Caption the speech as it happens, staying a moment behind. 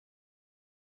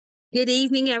Good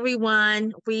evening,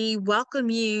 everyone. We welcome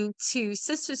you to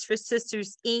Sisters for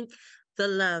Sisters Inc., the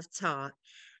Love Talk.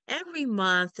 Every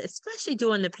month, especially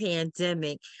during the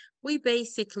pandemic, we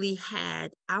basically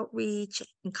had outreach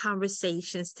and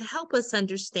conversations to help us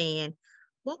understand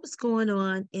what was going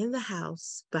on in the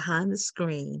house behind the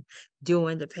screen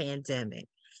during the pandemic.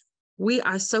 We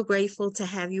are so grateful to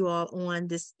have you all on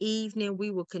this evening.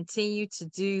 We will continue to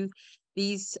do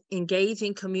these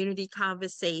engaging community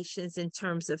conversations in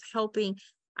terms of helping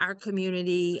our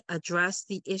community address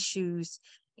the issues,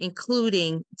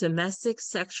 including domestic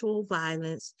sexual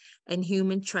violence and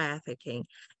human trafficking.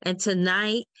 And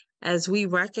tonight, as we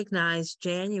recognize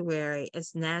January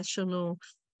as National,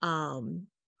 um,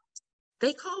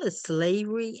 they call it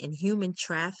Slavery and Human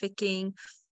Trafficking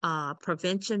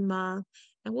Prevention Month,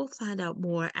 and we'll find out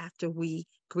more after we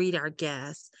greet our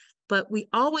guests. But we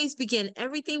always begin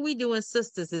everything we do in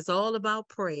Sisters is all about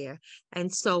prayer.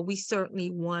 And so we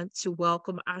certainly want to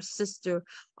welcome our sister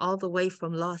all the way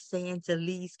from Los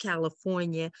Angeles,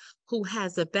 California, who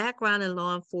has a background in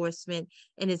law enforcement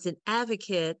and is an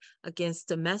advocate against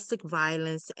domestic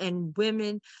violence and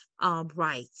women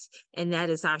rights. And that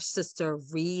is our sister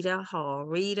Rita Hall.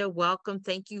 Rita, welcome.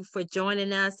 Thank you for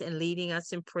joining us and leading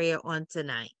us in prayer on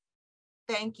tonight.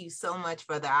 Thank you so much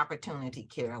for the opportunity,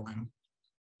 Carolyn.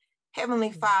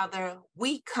 Heavenly Father,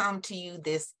 we come to you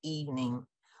this evening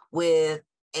with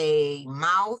a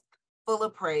mouth full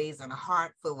of praise and a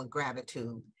heart full of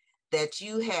gratitude that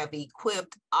you have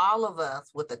equipped all of us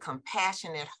with a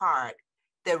compassionate heart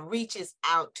that reaches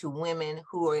out to women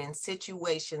who are in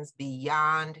situations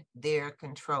beyond their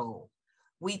control.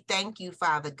 We thank you,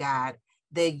 Father God,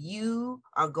 that you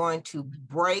are going to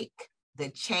break the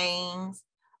chains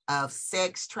of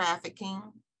sex trafficking,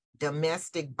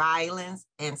 domestic violence,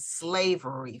 and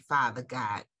slavery, Father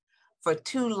God. For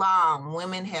too long,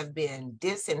 women have been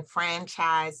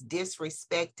disenfranchised,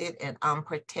 disrespected, and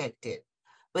unprotected.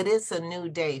 But it's a new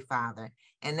day, Father,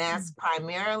 and that's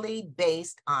primarily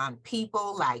based on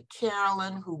people like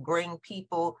Carolyn who bring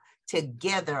people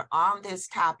together on this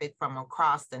topic from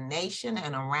across the nation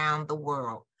and around the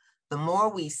world. The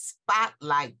more we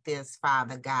spotlight this,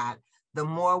 Father God, the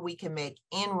more we can make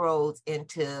inroads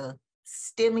into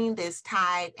stemming this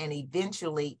tide and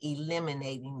eventually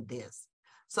eliminating this.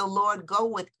 So Lord, go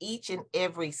with each and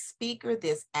every speaker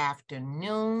this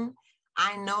afternoon.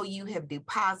 I know you have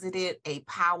deposited a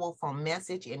powerful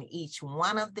message in each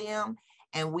one of them,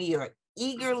 and we are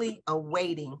eagerly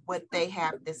awaiting what they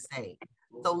have to say.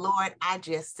 So Lord, I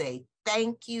just say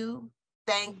thank you,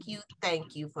 thank you,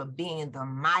 thank you for being the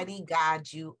mighty God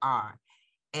you are,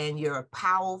 and your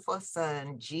powerful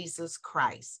Son, Jesus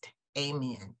Christ.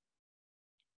 Amen.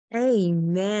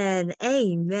 Amen.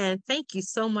 Amen. Thank you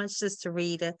so much, Sister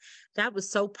Rita. That was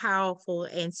so powerful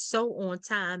and so on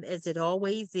time as it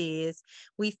always is.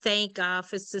 We thank God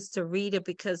for Sister Rita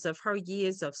because of her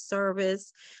years of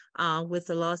service with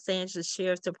the Los Angeles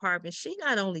Sheriff's Department. She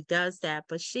not only does that,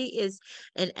 but she is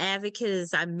an advocate,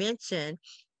 as I mentioned,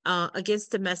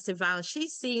 against domestic violence.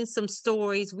 She's seen some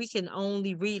stories we can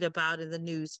only read about in the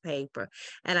newspaper.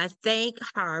 And I thank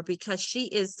her because she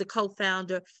is the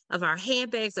co-founder of our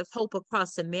Handbags of Hope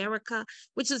Across America,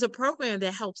 which is a program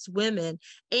that helps women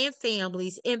and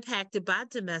families impacted by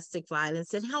domestic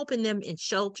violence and helping them in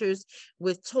shelters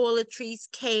with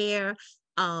toiletries, care,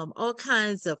 all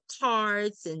kinds of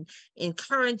cards and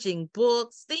encouraging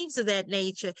books, things of that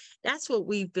nature. That's what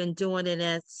we've been doing. And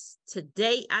as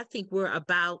today, I think we're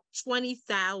about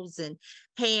 20,000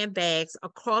 handbags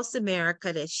across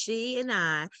America that she and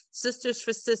I, Sisters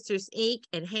for Sisters Inc.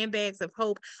 and Handbags of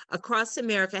Hope across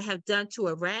America, have done to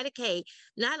eradicate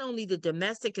not only the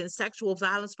domestic and sexual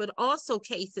violence, but also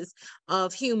cases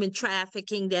of human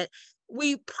trafficking that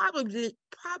we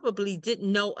probably didn't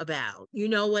know about. You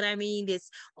know what I mean? It's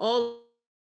all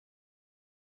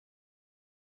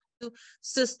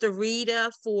Sister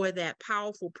Rita for that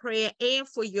powerful prayer and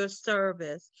for your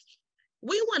service.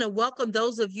 We want to welcome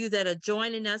those of you that are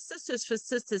joining us. Sisters for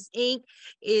Sisters Inc.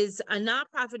 is a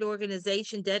nonprofit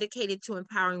organization dedicated to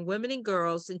empowering women and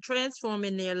girls and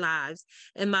transforming their lives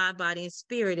in mind, body, and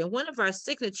spirit. And one of our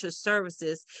signature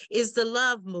services is the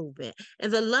Love Movement.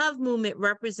 And the Love Movement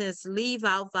represents Leave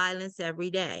Out Violence Every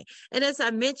Day. And as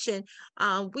I mentioned,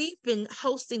 we've been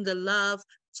hosting the Love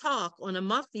Talk on a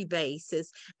monthly basis.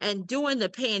 And during the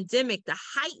pandemic, the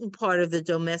heightened part of the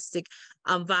domestic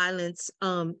violence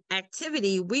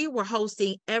activity, we were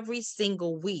hosting every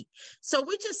single week. So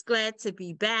we're just glad to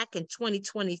be back in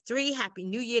 2023. Happy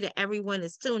New Year to everyone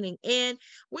that's tuning in.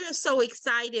 We're so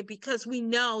excited because we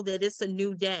know that it's a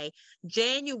new day.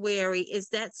 January is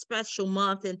that special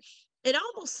month, and it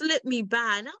almost slipped me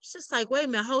by. And I was just like, wait a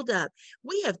minute, hold up.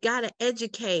 We have got to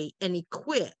educate and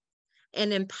equip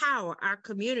and empower our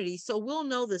community so we'll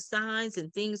know the signs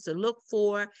and things to look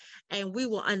for, and we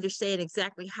will understand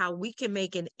exactly how we can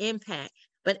make an impact.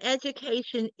 But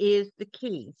education is the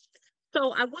key.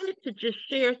 So I wanted to just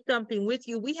share something with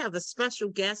you. We have a special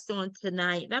guest on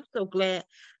tonight, and I'm so glad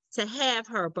to have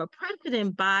her. But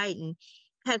President Biden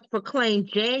has proclaimed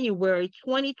January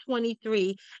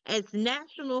 2023 as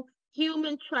National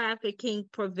Human Trafficking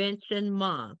Prevention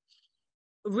Month,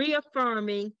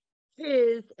 reaffirming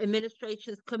his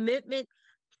administration's commitment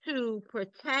to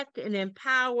protect and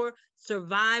empower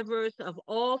survivors of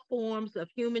all forms of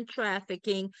human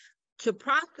trafficking, to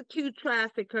prosecute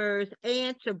traffickers,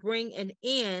 and to bring an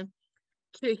end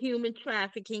to human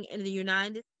trafficking in the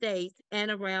United States and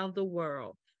around the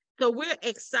world. So we're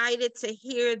excited to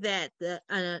hear that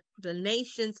the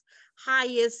nation's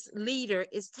highest leader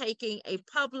is taking a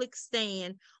public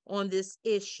stand on this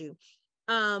issue.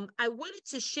 I wanted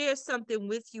to share something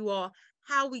with you all.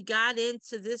 How we got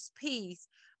into this piece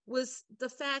was the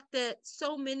fact that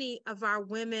so many of our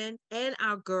women and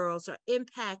our girls are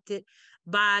impacted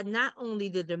by not only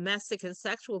the domestic and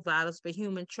sexual violence, but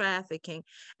human trafficking.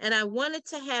 And I wanted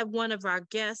to have one of our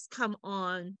guests come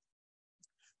on.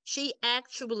 She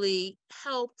actually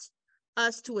helped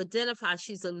us to identify,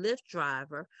 she's a Lyft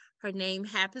driver. Her name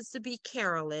happens to be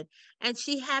Carolyn, and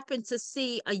she happened to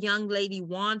see a young lady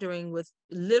wandering with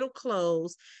little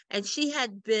clothes, and she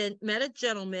had been met a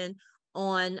gentleman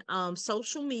on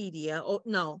social media, or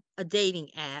no, a dating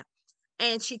app.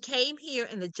 And she came here,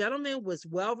 and the gentleman was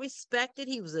well respected.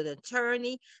 He was an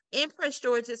attorney in Prince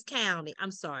George's County.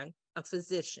 I'm sorry, a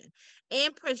physician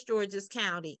in Prince George's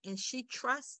County. And she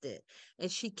trusted,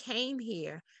 and she came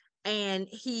here, and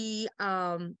he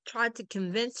tried to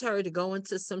convince her to go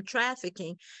into some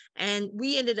trafficking. And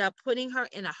we ended up putting her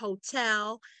in a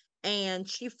hotel, and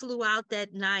she flew out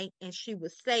that night, and she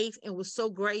was safe and was so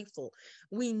grateful.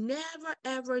 We never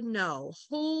ever know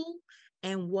who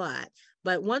and what.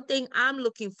 But one thing I'm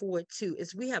looking forward to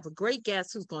is we have a great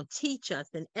guest who's going to teach us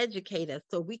and educate us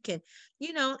so we can,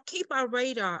 keep our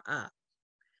radar up.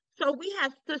 So we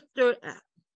have Sister,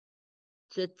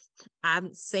 just,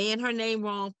 I'm saying her name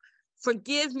wrong.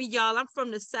 Forgive me, y'all. I'm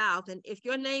from the South. And if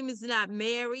your name is not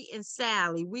Mary and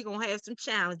Sally, we're going to have some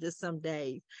challenges some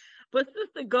days. But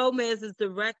Sister Gomez is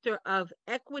Director of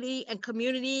Equity and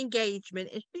Community Engagement,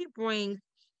 and she brings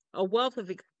a wealth of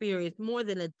experience, more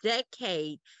than a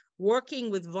decade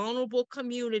working with vulnerable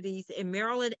communities in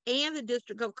Maryland and the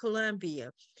District of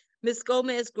Columbia. Ms.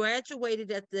 Gomez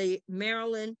graduated at the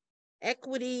Maryland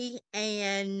Equity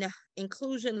and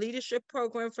Inclusion Leadership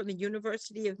Program from the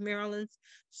University of Maryland's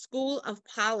School of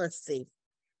Policy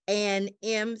and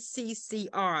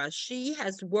MCCR. She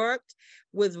has worked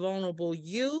with vulnerable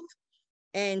youth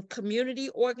and community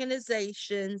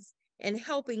organizations and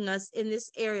helping us in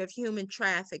this area of human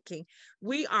trafficking.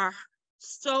 We are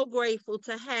so grateful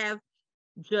to have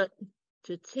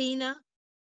Jatina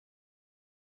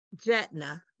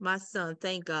Jetna, my son,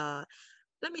 thank God.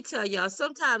 Let me tell y'all,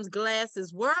 sometimes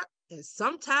glasses work and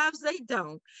sometimes they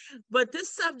don't. But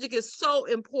this subject is so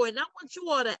important. I want you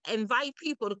all to invite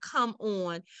people to come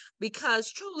on,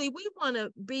 because truly we want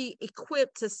to be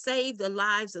equipped to save the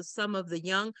lives of some of the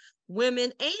young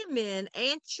women and men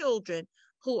and children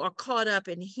who are caught up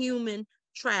in human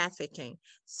trafficking.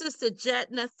 Sister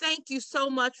Jetna, thank you so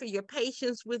much for your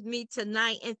patience with me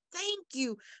tonight, and thank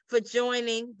you for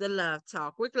joining the Love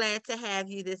Talk. We're glad to have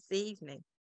you this evening.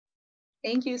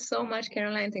 Thank you so much,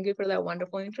 Caroline. Thank you for that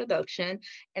wonderful introduction.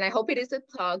 And I hope it is a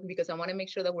talk, because I want to make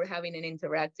sure that we're having an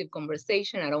interactive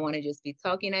conversation. I don't want to just be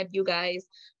talking at you guys.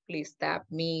 Please stop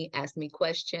me, ask me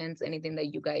questions, anything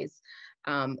that you guys,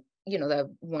 that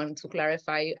want to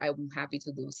clarify, I'm happy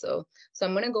to do so. So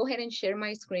I'm going to go ahead and share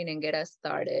my screen and get us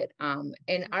started.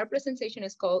 And our presentation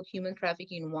is called Human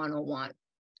Trafficking 101,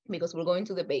 because we're going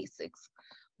to the basics.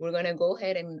 We're going to go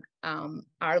ahead and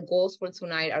our goals for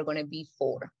tonight are going to be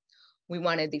 4. We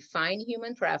want to define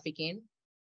human trafficking.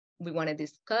 We want to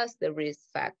discuss the risk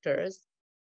factors.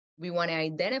 We want to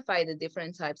identify the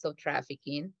different types of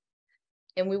trafficking.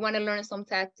 And we want to learn some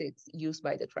tactics used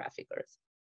by the traffickers.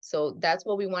 So that's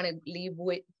what we want to leave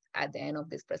with at the end of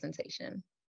this presentation.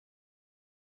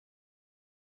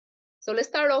 So let's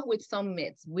start off with some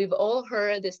myths. We've all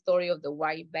heard the story of the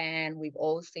white van. We've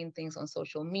all seen things on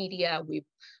social media.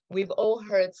 We've all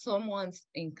heard someone's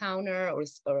encounter, or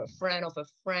a friend of a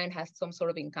friend has some sort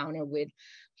of encounter with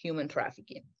human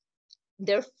trafficking.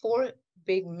 There are 4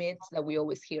 big myths that we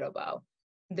always hear about.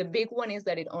 The big one is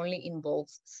that it only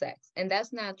involves sex, and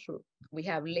that's not true. We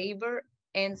have labor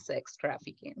and sex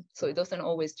trafficking, so it doesn't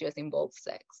always just involve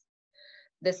sex.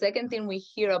 The second thing we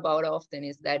hear about often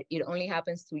is that it only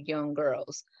happens to young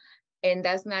girls. And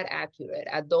that's not accurate.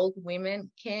 Adult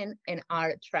women can and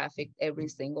are trafficked every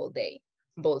single day,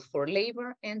 both for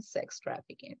labor and sex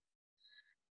trafficking.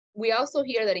 We also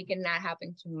hear that it cannot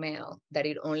happen to male, that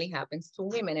it only happens to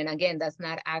women. And again, that's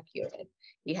not accurate.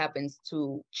 It happens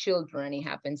to children, it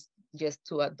happens just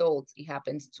to adults, it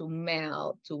happens to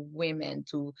male, to women,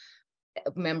 to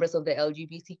members of the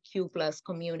LGBTQ plus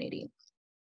community.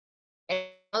 And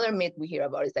another myth we hear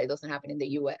about is that it doesn't happen in the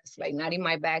US, like not in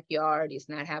my backyard, it's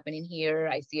not happening here.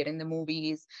 I see it in the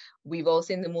movies. We've all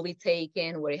seen the movie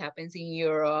Taken, where it happens in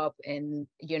Europe, and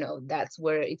that's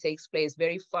where it takes place,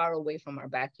 very far away from our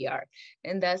backyard.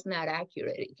 And that's not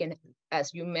accurate. It can,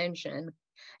 as you mentioned,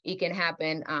 it can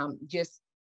happen just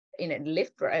in a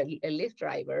Lyft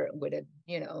driver with a,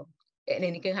 and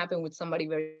then it can happen with somebody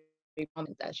very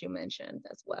prominent, as you mentioned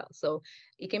as well. So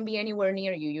it can be anywhere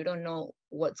near you. You don't know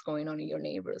what's going on in your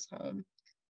neighbor's home.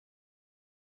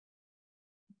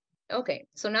 Okay,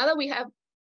 so now that we have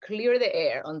cleared the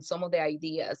air on some of the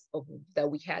ideas that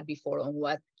we had before on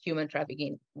what human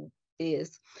trafficking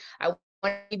is, I want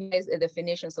to give you guys a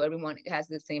definition so everyone has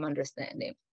the same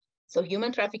understanding. So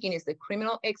human trafficking is the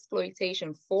criminal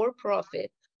exploitation for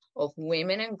profit of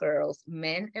women and girls,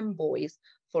 men and boys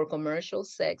for commercial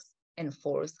sex and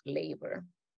forced labor.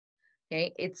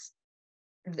 Okay,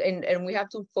 and we have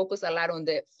to focus a lot on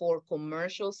the for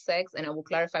commercial sex, and I will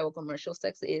clarify what commercial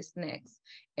sex is next,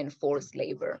 and forced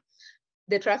labor.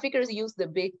 The traffickers use the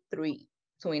big three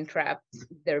to entrap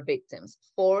their victims: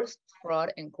 force,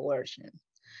 fraud, and coercion.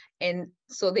 And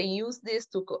so they use this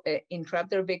to entrap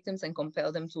their victims and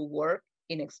compel them to work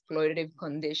in exploitative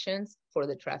conditions for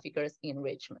the traffickers'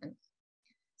 enrichment.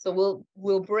 So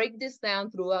we'll break this down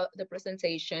throughout the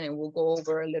presentation, and we'll go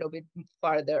over a little bit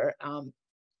farther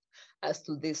as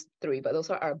to these three, but those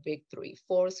are our big three: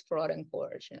 force, fraud, and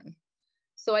coercion.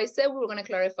 So I said we were going to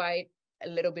clarify a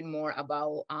little bit more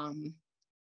about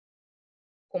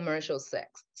commercial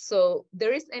sex. So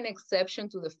there is an exception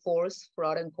to the force,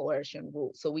 fraud, and coercion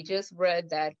rule. So we just read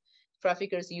that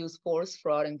traffickers use force,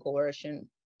 fraud, and coercion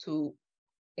to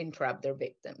entrap their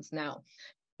victims. Now,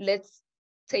 let's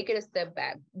take it a step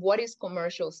back. What is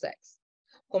commercial sex?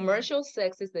 Commercial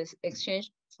sex is the exchange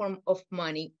form of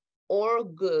money or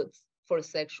goods for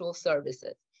sexual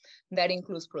services. That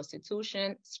includes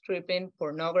prostitution, stripping,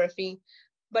 pornography,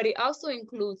 but it also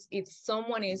includes if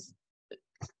someone is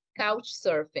couch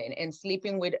surfing and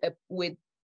sleeping with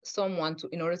someone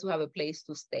in order to have a place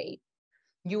to stay.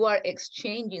 You are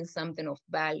exchanging something of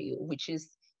value, which is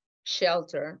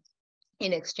shelter,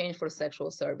 in exchange for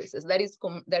sexual services. That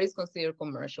is considered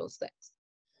commercial sex.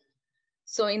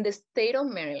 So in the state of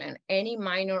Maryland, any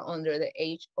minor under the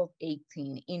age of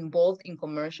 18 involved in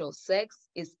commercial sex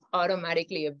is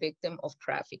automatically a victim of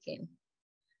trafficking.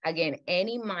 Again,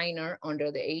 any minor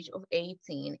under the age of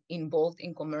 18 involved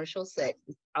in commercial sex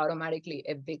is automatically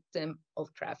a victim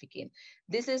of trafficking.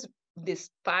 This is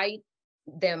despite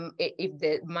them, if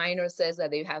the minor says that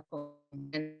they have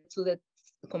consented to the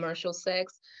commercial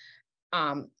sex,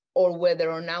 or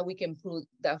whether or not we can prove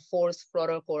that force, fraud,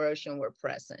 or coercion were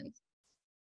present.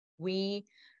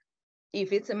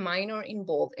 If it's a minor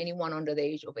involved, anyone under the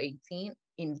age of 18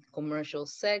 in commercial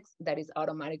sex, that is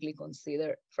automatically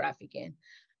considered trafficking.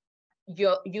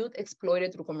 Youth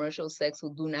exploited through commercial sex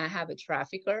who do not have a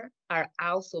trafficker are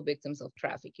also victims of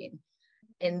trafficking.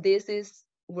 And this is,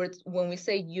 when we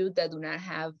say youth that do not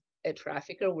have a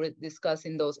trafficker, we're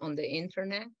discussing those on the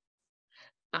internet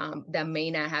that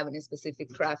may not have any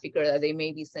specific trafficker, that they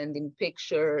may be sending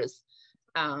pictures,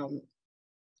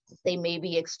 they may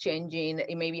be exchanging,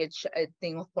 it may be a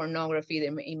thing of pornography,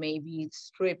 it may be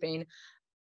stripping.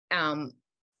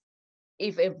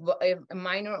 If a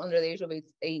minor under the age of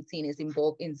 18 is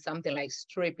involved in something like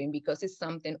stripping, because it's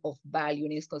something of value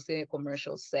and is considered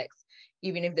commercial sex,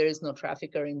 even if there is no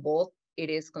trafficker involved, it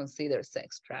is considered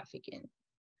sex trafficking.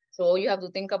 So all you have to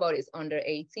think about is under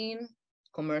 18,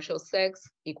 commercial sex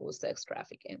equals sex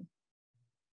trafficking.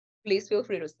 Please feel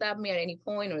free to stop me at any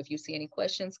point, or if you see any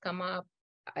questions come up,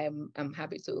 I'm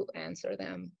happy to answer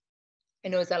them. I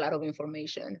know it's a lot of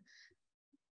information.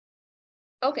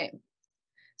 Okay,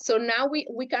 so now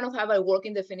we kind of have a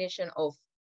working definition of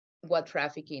what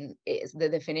trafficking is, the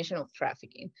definition of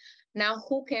trafficking. Now,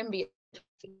 who can be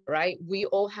trafficked, right? We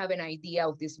all have an idea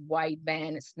of this white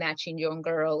van snatching young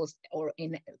girls, or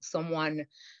in someone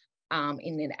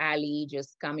in an alley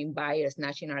just coming by or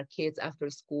snatching our kids after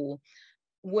school,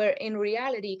 where in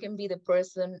reality, it can be the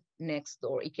person next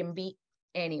door. It can be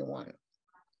anyone.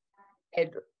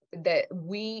 And that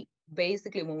we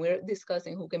basically, when we're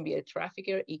discussing who can be a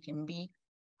trafficker, it can be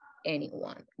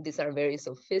anyone. These are very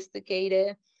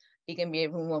sophisticated. It can be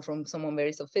everyone from someone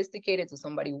very sophisticated to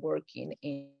somebody working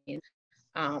in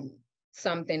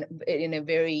something in a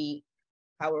very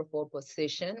powerful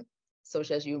position,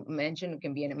 such as you mentioned. It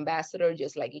can be an ambassador,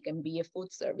 just like it can be a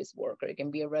food service worker. It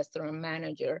can be a restaurant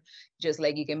manager, just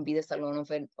like it can be the salon of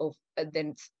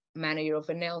the manager of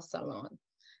a nail salon.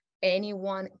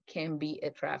 Anyone can be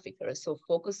a trafficker. So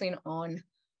focusing on,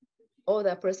 oh,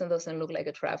 that person doesn't look like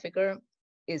a trafficker,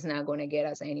 is not going to get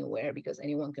us anywhere, because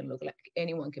anyone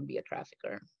can be a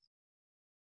trafficker.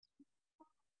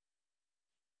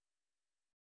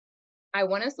 I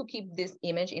want us to keep this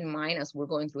image in mind as we're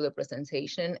going through the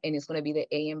presentation, and it's going to be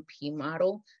the AMP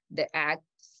model, the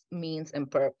acts, means, and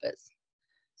purpose.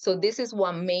 So this is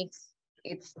what makes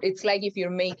it's like if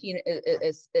you're making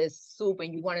a soup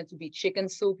and you want it to be chicken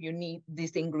soup, you need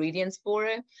these ingredients for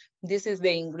it. This is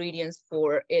the ingredients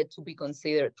for it to be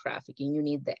considered trafficking. You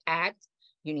need the act,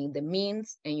 you need the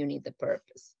means, and you need the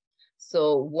purpose.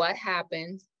 So what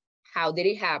happened, how did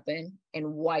it happen,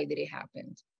 and why did it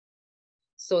happen?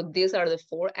 So these are the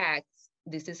 4 acts.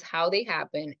 This is how they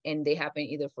happen, and they happen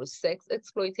either for sex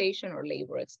exploitation or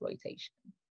labor exploitation.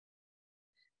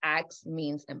 Acts,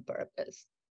 means, and purpose.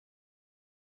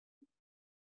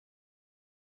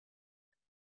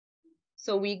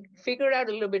 So we figured out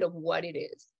a little bit of what it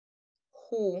is.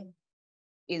 Who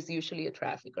is usually a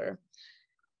trafficker?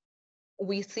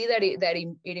 We see that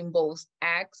it involves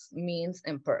acts, means,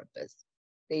 and purpose.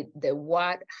 The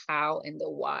what, how, and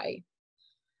the why.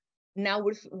 Now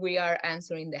we are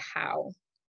answering the how.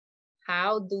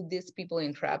 How do these people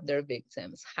entrap their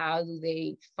victims? How do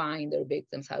they find their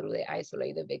victims? How do they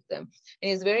isolate the victim?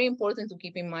 And it's very important to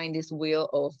keep in mind this wheel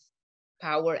of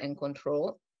power and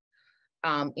control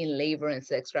in labor and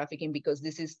sex trafficking, because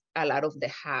this is a lot of the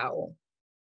how.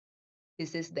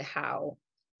 This is the how.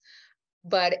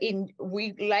 But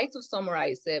we like to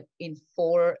summarize it in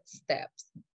 4 steps.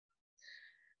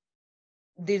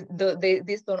 These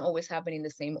don't always happen in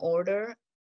the same order.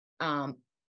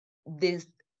 These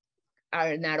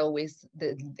are not always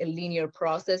a linear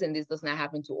process, and this does not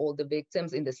happen to all the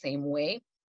victims in the same way.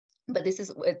 But this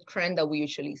is a trend that we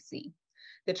usually see.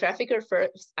 The trafficker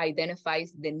first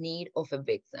identifies the need of a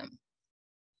victim.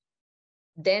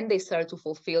 Then they start to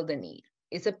fulfill the need.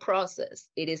 It's a process.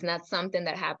 It is not something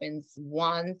that happens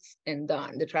once and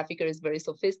done. The trafficker is very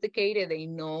sophisticated. They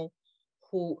know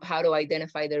how to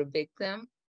identify their victim,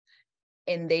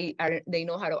 and they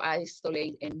know how to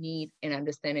isolate a need and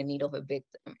understand a need of a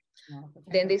victim.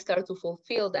 Then they start to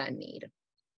fulfill that need,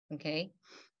 okay?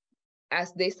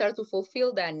 As they start to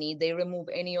fulfill that need, they remove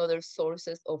any other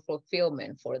sources of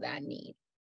fulfillment for that need,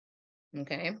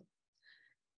 okay?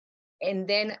 And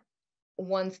then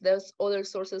once those other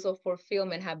sources of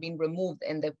fulfillment have been removed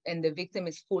and the victim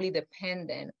is fully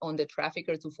dependent on the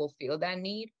trafficker to fulfill that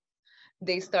need,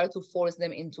 they start to force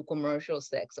them into commercial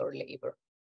sex or labor.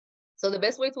 So the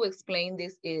best way to explain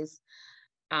this is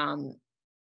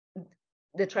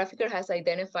the trafficker has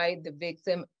identified the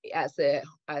victim as a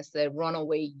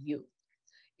runaway youth.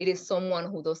 It is someone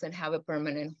who doesn't have a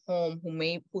permanent home,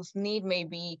 whose need may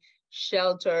be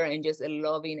shelter and just a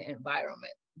loving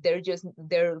environment. They're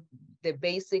the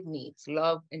basic needs,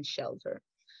 love and shelter.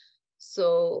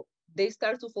 So they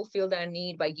start to fulfill that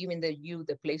need by giving the youth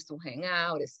a place to hang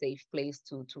out, a safe place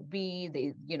to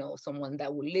be, someone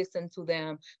that will listen to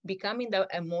them, becoming the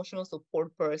emotional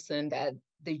support person that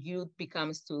the youth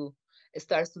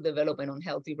starts to develop an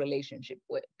unhealthy relationship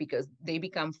with, because they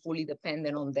become fully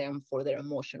dependent on them for their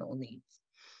emotional needs.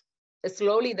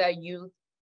 Slowly that youth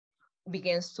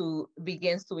begins to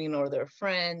ignore their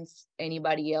friends,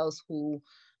 anybody else who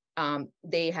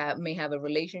they may have a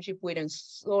relationship with, and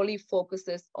solely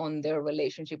focuses on their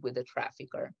relationship with the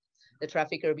trafficker. The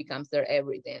trafficker becomes their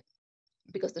everything,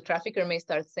 because the trafficker may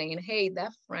start saying, hey,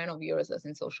 that friend of yours that's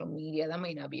in social media, that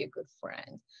might not be a good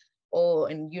friend. Oh,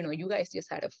 and you guys just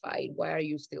had a fight. Why are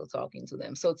you still talking to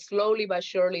them? So slowly but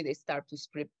surely, they start to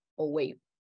strip away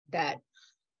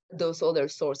those other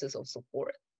sources of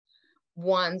support.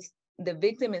 Once the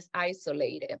victim is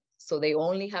isolated, so they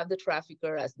only have the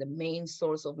trafficker as the main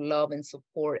source of love and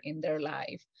support in their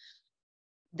life,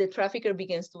 the trafficker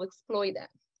begins to exploit them.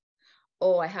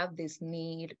 Oh, I have this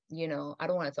need, I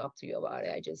don't want to talk to you about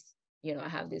it. I just, I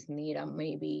have this need. I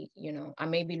may be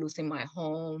losing my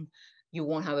home. You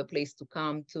won't have a place to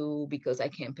come to because I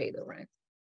can't pay the rent.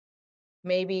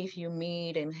 Maybe if you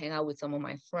meet and hang out with some of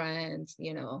my friends,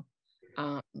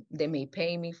 they may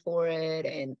pay me for it.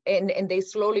 And they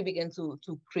slowly begin to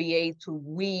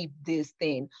weave this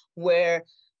thing where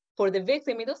For the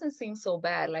victim, it doesn't seem so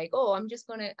bad. Like, oh, I'm just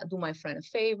gonna do my friend a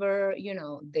favor.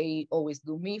 They always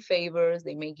do me favors.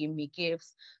 They may give me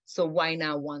gifts. So why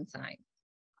not one time?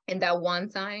 And that one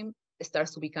time, it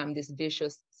starts to become this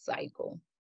vicious cycle.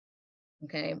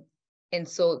 Okay. And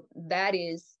so that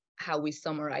is how we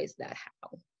summarize that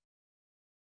how.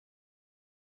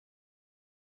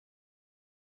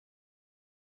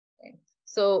 Okay.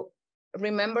 So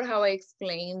remember how I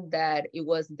explained that it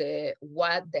was the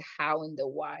what, the how, and the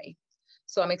why.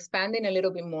 So I'm expanding a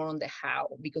little bit more on the how,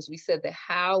 because we said the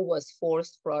how was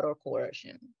forced, fraud, or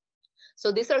coercion.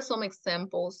 So these are some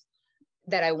examples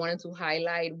that I wanted to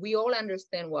highlight. We all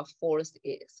understand what force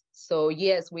is. So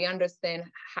yes, we understand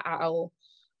how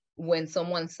when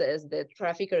someone says the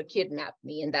trafficker kidnapped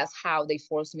me and that's how they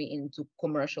forced me into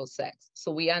commercial sex.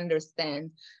 So we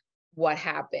understand what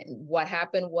happened. What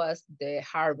happened was the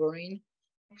harboring,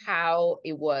 how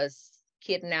it was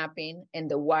kidnapping, and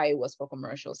the why it was for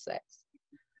commercial sex.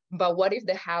 But what if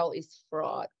the how is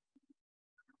fraud?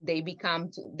 They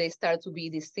start to be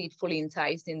deceitfully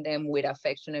enticing them with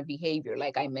affectionate behavior,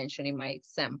 like I mentioned in my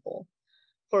example.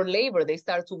 For labor, they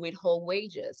start to withhold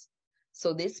wages.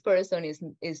 So this person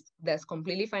that's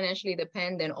completely financially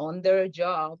dependent on their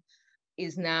job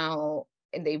is now,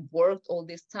 and they've worked all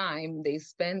this time, they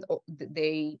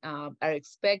are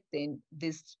expecting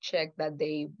this check that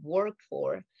they worked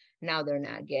for, now they're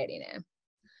not getting it.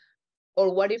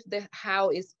 Or what if the how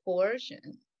is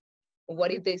coercion?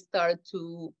 What if they start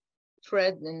to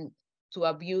threaten to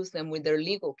abuse them with their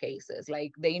legal cases?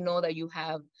 Like they know that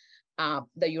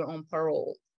that you're on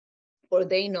parole, or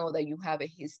they know that you have a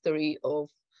history of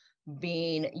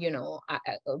being,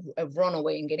 a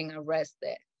runaway and getting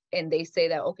arrested. And they say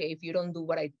that, okay, if you don't do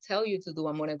what I tell you to do,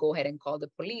 I'm going to go ahead and call the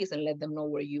police and let them know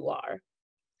where you are.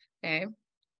 Okay.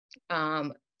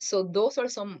 So those are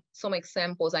some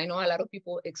examples. I know a lot of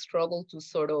people struggle to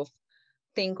sort of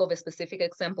think of specific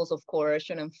examples of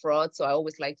coercion and fraud. So I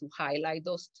always like to highlight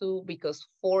those two, because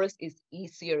force is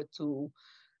easier to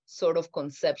sort of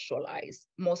conceptualize.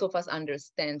 Most of us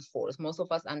understand force. Most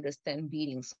of us understand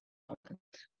beating someone.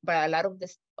 But a lot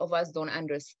of us don't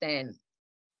understand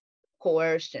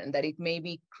coercion, that it may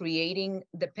be creating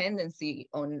dependency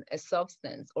on a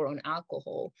substance or on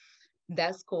alcohol.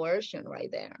 That's coercion right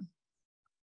there.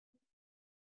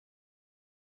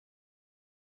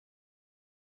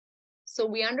 So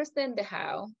we understand the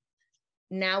how.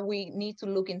 Now we need to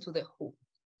look into the who.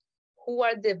 Who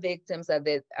are the victims that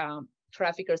the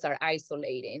traffickers are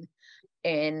isolating,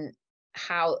 and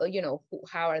how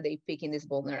are they picking these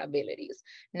vulnerabilities?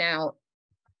 Now,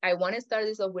 I want to start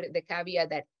this off with the caveat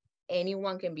that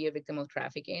anyone can be a victim of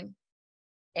trafficking.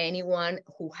 Anyone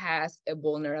who has a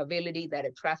vulnerability that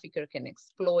a trafficker can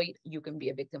exploit, you can be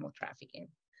a victim of trafficking.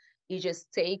 It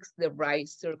just takes the right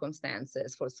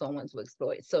circumstances for someone to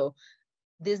exploit. So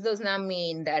this does not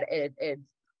mean that a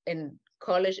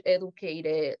college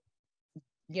educated,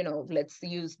 let's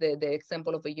use the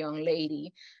example of a young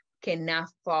lady, cannot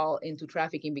fall into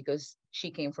trafficking because she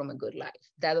came from a good life.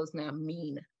 That does not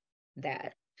mean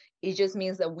that. It just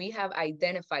means that we have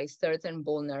identified certain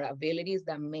vulnerabilities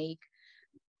that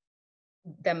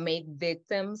make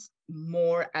victims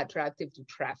more attractive to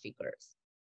traffickers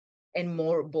and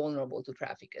more vulnerable to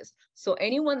traffickers. So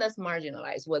anyone that's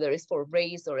marginalized, whether it's for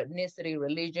race or ethnicity,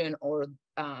 religion, or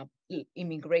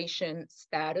immigration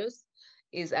status,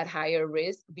 is at higher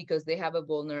risk because they have a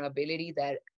vulnerability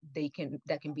that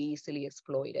can be easily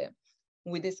exploited.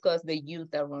 We discussed the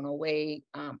youth that run away,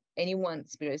 anyone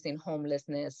experiencing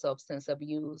homelessness, substance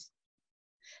abuse,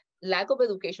 lack of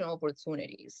educational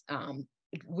opportunities.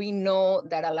 We know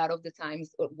that a lot of the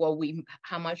times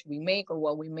how much we make or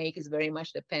what we make is very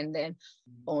much dependent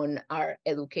on our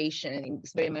education.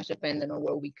 It's very much dependent on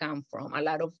where we come from. A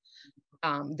lot of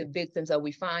the victims that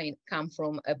we find come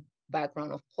from a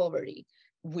background of poverty,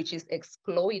 which is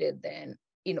exploited then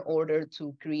in order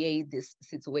to create these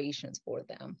situations for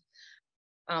them.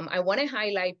 I want to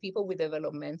highlight people with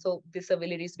developmental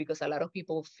disabilities because a lot of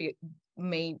people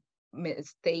may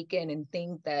mistaken and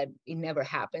think that it never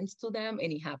happens to them,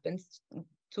 and it happens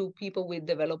to people with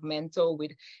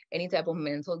any type of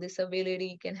mental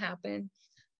disability can happen.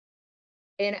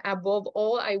 And above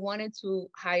all, I wanted to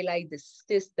highlight the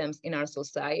systems in our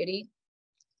society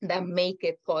that make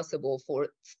it possible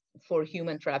for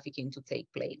human trafficking to take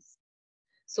place.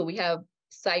 So we have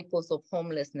cycles of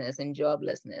homelessness and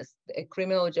joblessness, a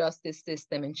criminal justice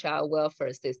system and child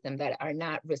welfare system that are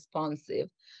not responsive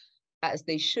as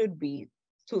they should be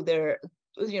to their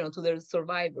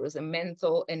survivors, and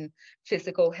mental and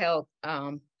physical health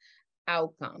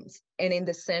outcomes. And in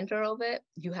the center of it,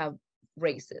 you have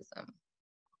racism.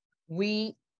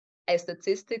 We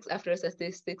statistics after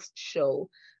statistics show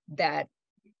that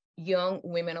young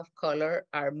women of color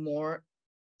are more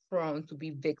prone to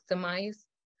be victimized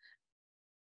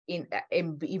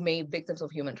and be made victims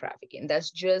of human trafficking.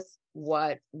 That's just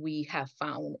what we have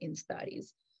found in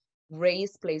studies.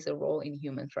 Race plays a role in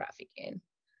human trafficking.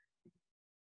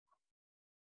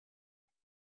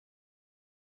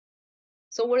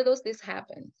 So where does this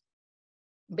happen?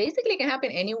 Basically, it can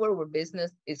happen anywhere where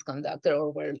business is conducted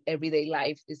or where everyday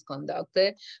life is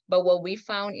conducted. But what we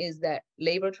found is that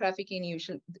labor trafficking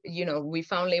usually, we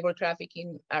found labor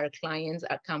trafficking, our clients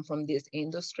come from these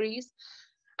industries.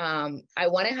 I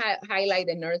want to highlight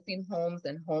the nursing homes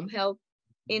and home health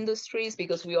industries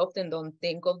because we often don't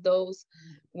think of those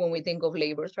when we think of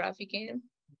labor trafficking.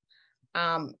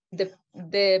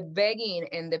 The begging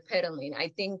and the peddling, I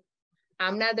think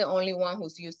I'm not the only one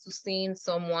who's used to seeing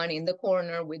someone in the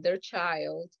corner with their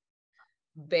child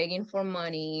begging for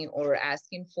money or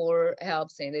asking for help,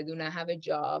 saying they do not have a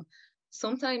job.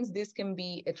 Sometimes this can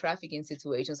be a trafficking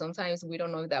situation. Sometimes we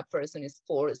don't know if that person is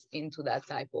forced into that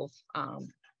type of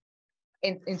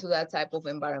into that type of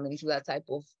environment, into that type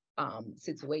of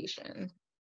situation.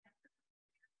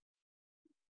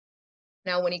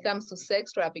 Now, when it comes to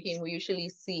sex trafficking, we usually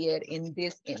see it in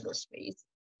these industries.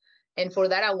 And for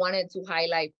that, I wanted to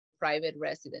highlight private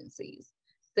residencies.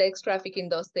 Sex trafficking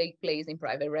does take place in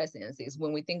private residencies.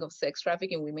 When we think of sex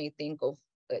trafficking, we may think of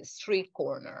a street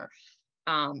corner.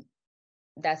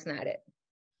 That's not it.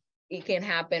 It can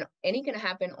happen, and it can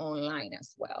happen online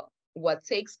as well. What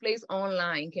takes place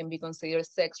online can be considered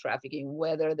sex trafficking,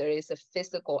 whether there is a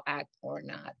physical act or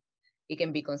not. It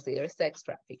can be considered sex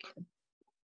trafficking.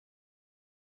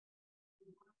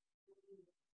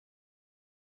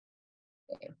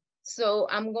 Okay. So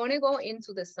I'm going to go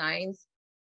into the signs.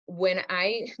 When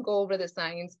I go over the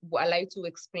signs, I like to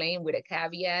explain with a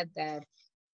caveat that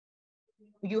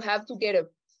you have to get a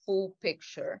full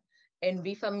picture and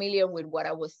be familiar with what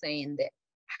I was saying,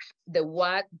 the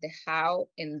what, the how,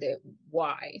 and the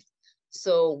why.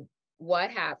 So what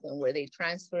happened? Were they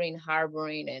transferring,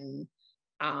 harboring, and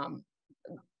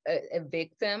a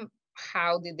victim?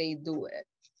 How did they do it?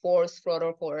 Force, fraud,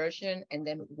 or coercion, and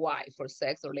then why, for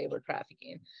sex or labor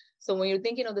trafficking. So when you're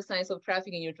thinking of the signs of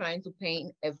trafficking, you're trying to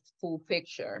paint a full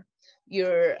picture.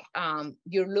 You're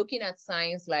looking at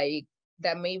signs like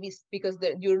that, maybe because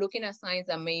you're looking at signs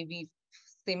that may be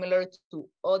similar to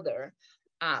other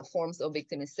forms of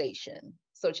victimization,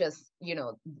 such as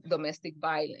domestic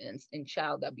violence and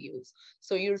child abuse.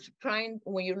 So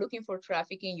when you're looking for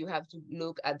trafficking, you have to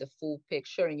look at the full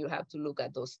picture, and you have to look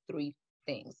at those three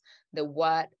things: the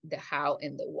what, the how,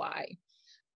 and the why.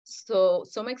 So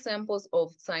some examples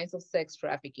of signs of sex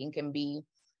trafficking can be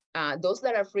those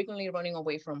that are frequently running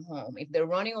away from home. If they're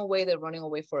running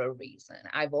away for a reason.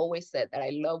 I've always said that I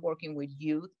love working with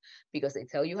youth because they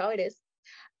tell you how it is,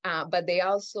 but they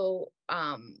also,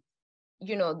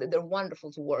 they're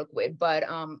wonderful to work with. But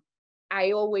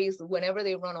I always, whenever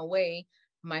they run away,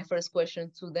 my first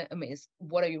question to them is,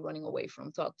 what are you running away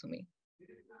from? Talk to me.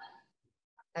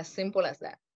 As simple as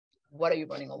that. What are you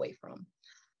running away from?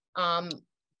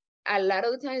 A lot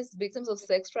of the times, victims of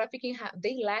sex trafficking,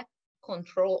 they lack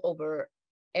control over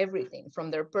everything,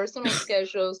 from their personal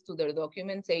schedules to their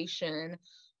documentation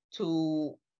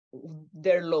to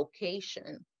their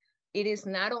location. It is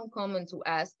not uncommon to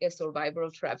ask a survivor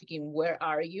of trafficking, where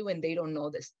are you? And they don't know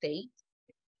the state.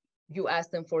 You ask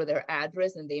them for their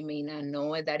address and they may not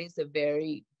know it. That is a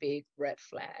very big red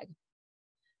flag.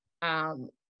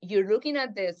 You're looking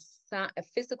at this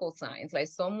physical signs, like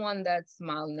someone that's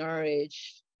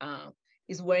malnourished,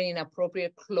 is wearing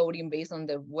inappropriate clothing based on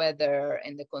the weather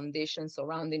and the conditions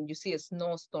surrounding. You see a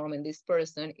snowstorm and this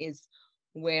person is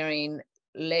wearing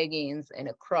leggings and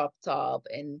a crop top,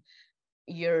 and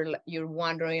you're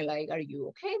wondering, like, are you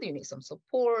okay? Do you need some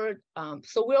support?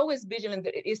 So we're always vigilant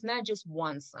that it's not just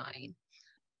one sign.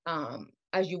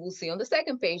 As you will see on the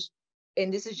second page,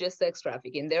 and this is just sex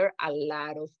trafficking, there are a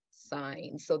lot of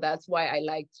signs. So that's why I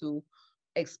like to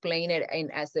explain it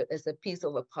as a piece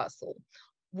of a puzzle.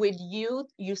 With youth,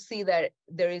 you see that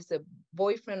there is a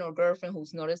boyfriend or girlfriend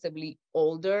who's noticeably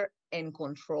older and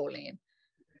controlling.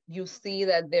 You see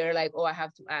that they're like, oh, I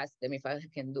have to ask them if I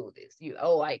can do this.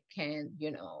 I can,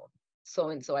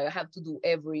 so I have to do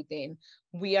everything.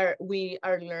 We are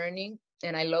learning,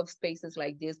 and I love spaces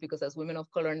like this because as women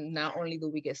of color, not only do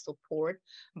we get support,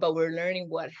 but we're learning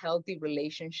what healthy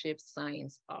relationship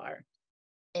signs are.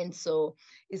 And so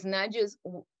it's not just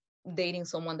dating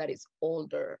someone that is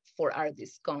older for our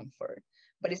discomfort,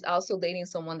 but it's also dating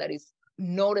someone that is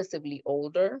noticeably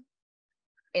older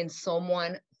and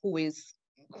someone whose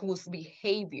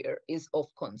behavior is of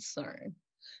concern.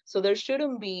 So there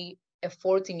shouldn't be a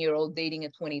 14-year-old dating a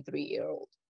 23-year-old.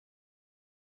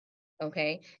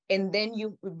 Okay. And then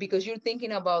because you're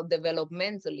thinking about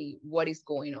developmentally, what is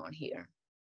going on here?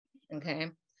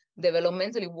 Okay.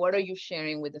 Developmentally, what are you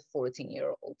sharing with the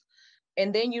 14-year-old?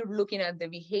 And then you're looking at the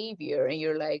behavior and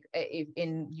you're like,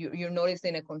 you're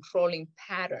noticing a controlling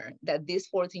pattern that this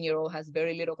 14-year-old has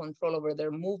very little control over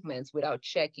their movements without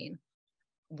checking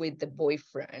with the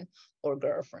boyfriend or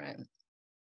girlfriend.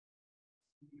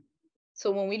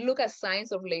 So when we look at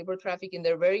signs of labor trafficking,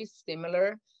 they're very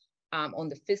similar on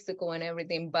the physical and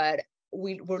everything, but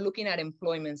we're looking at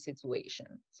employment situation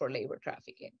for labor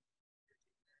trafficking.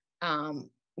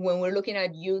 When we're looking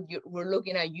at youth, we're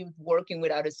looking at youth working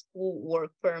without a school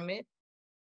work permit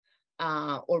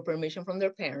or permission from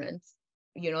their parents.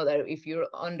 You know that if you're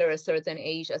under a certain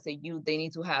age as a youth, they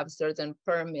need to have certain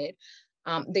permit.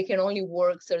 They can only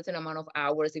work certain amount of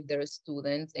hours if they're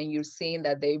students, and you're seeing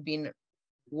that they've been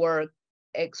worked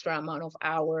extra amount of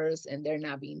hours and they're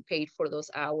not being paid for those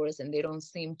hours, and they don't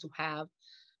seem to have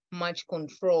much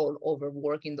control over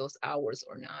working those hours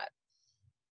or not.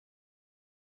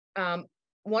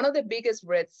 One of the biggest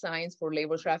red signs for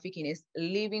labor trafficking is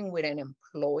living with an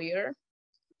employer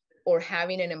or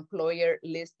having an employer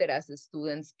listed as a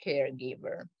student's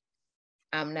caregiver.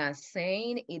 I'm not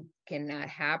saying it cannot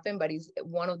happen, but it's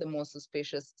one of the most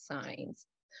suspicious signs.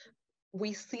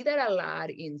 We see that a lot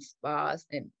in spas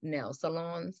and nail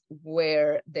salons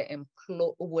where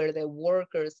the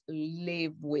workers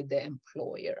live with the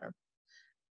employer.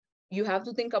 You have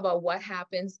to think about what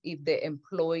happens if the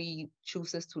employee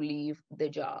chooses to leave the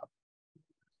job.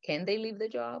 Can they leave the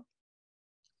job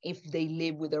if they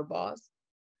live with their boss?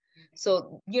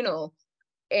 So, you know,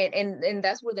 and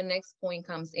that's where the next point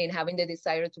comes in, having the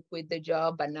desire to quit the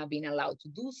job, but not being allowed to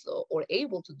do so or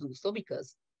able to do so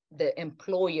because the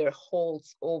employer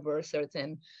holds over a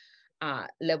certain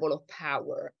level of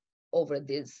power over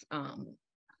this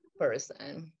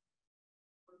person.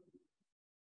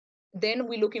 Then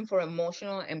we're looking for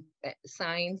emotional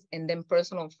signs and then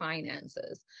personal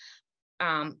finances.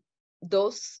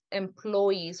 Those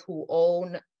employees who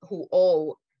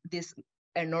owe this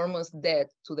enormous debt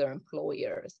to their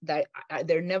employers that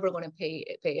they're never going to pay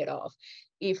it off.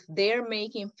 If they're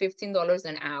making $15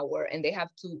 an hour and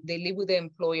they live with the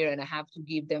employer and I have to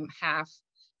give them half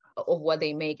of what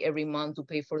they make every month to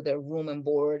pay for their room and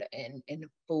board and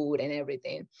food and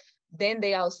everything, then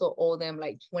they also owe them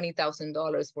like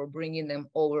 $20,000 for bringing them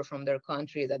over from their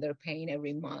country that they're paying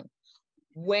every month.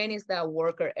 When is that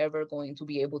worker ever going to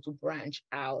be able to branch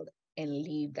out and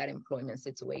leave that employment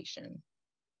situation?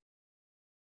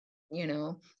 You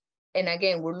know, and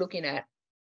again, we're looking at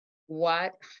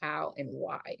what, how, and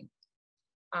why.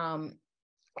 And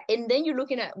then you're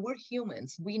looking at, we're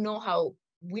humans. We know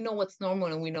what's normal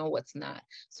and we know what's not.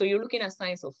 So you're looking at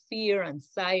signs of fear,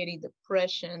 anxiety,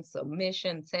 depression,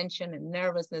 submission, tension, and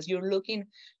nervousness. You're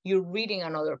reading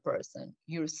another person.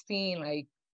 You're seeing like,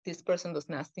 this person does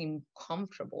not seem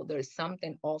comfortable. There's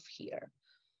something off here.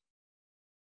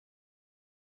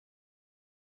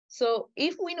 So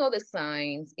if we know the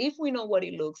signs, if we know what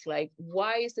it looks like,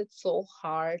 why is it so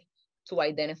hard to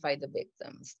identify the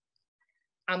victims?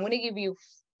 I'm going to give you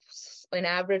an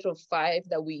average of five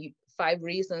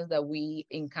reasons that we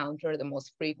encounter the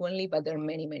most frequently, but there are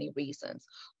many, many reasons.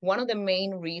 One of the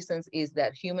main reasons is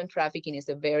that human trafficking is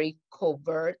a very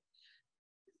covert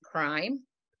crime.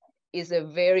 Is a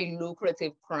very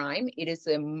lucrative crime. It is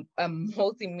a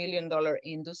multi-million-dollar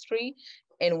industry.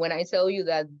 And when I tell you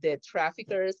that the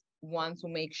traffickers want to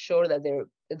make sure that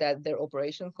their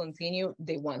operations continue,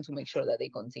 they want to make sure that they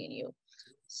continue.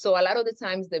 So a lot of the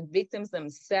times the victims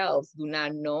themselves do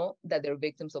not know that they're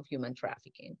victims of human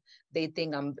trafficking. They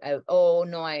think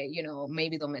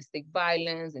maybe domestic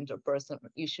violence, interpersonal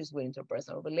issues with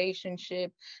interpersonal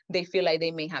relationship. They feel like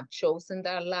they may have chosen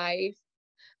that life.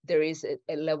 There is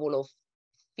a level of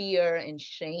fear and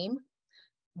shame,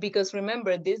 because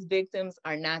remember, these victims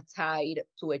are not tied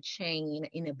to a chain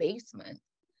in a basement.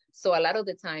 So a lot of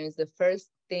the times, the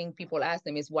first thing people ask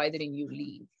them is, why didn't you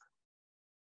leave?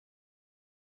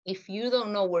 If you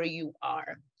don't know where you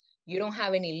are, you don't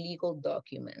have any legal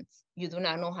documents, you do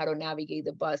not know how to navigate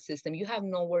the bus system, you have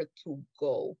nowhere to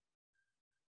go,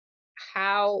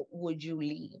 how would you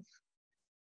leave?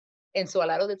 And so a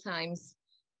lot of the times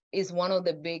is one of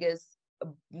the biggest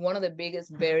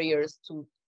barriers to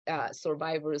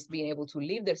survivors being able to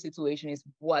leave their situation is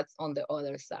what's on the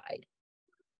other side.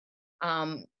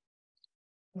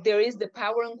 There is the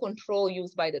power and control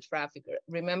used by the trafficker.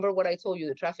 Remember what I told you,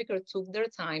 the trafficker took their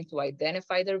time to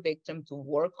identify their victim, to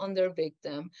work on their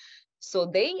victim. So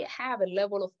they have a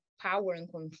level of power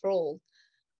and control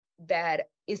that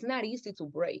it's not easy to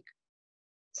break.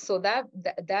 So that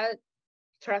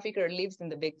trafficker lives in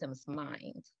the victim's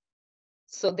mind.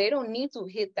 So they don't need to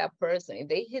hit that person. If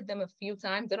they hit them a few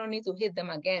times, they don't need to hit them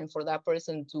again for that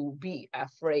person to be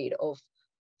afraid of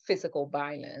physical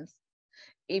violence.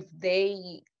 If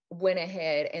they went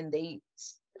ahead and they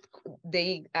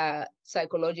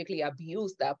psychologically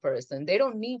abuse that person, they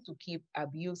don't need to keep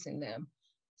abusing them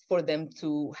for them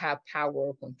to have power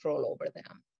or control over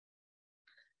them.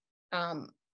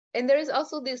 And there is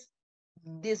also this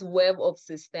web of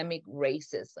systemic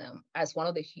racism as one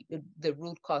of the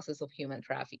root causes of human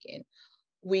trafficking.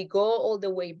 We go all the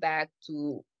way back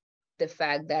to the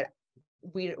fact that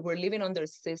we're living under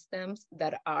systems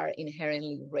that are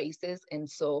inherently racist. And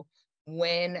so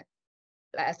when,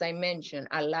 as I mentioned,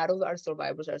 a lot of our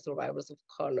survivors are survivors of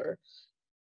color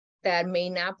that may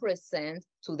not present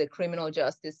to the criminal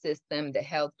justice system, the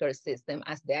healthcare system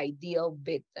as the ideal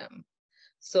victim.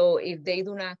 So if they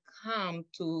do not come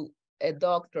to a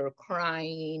doctor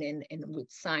crying and with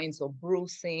signs of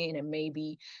bruising and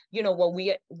maybe, you know, what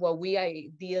we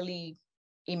ideally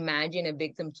imagine a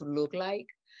victim to look like,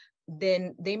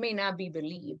 then they may not be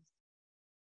believed.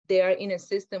 They are in a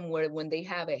system where when they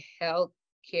have a health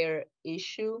care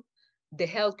issue, the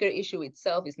healthcare issue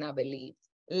itself is not believed,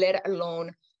 let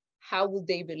alone how would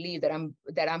they believe that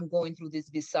I'm going through this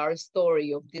bizarre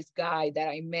story of this guy that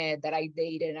I met, that I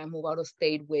dated, I moved out of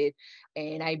state with,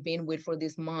 and I've been with for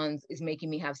this month is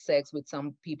making me have sex with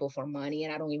some people for money,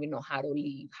 and I don't even know how to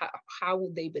leave. How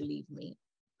would they believe me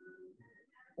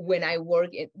when I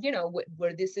work at, you know,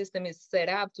 where this system is set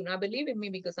up to not believe in me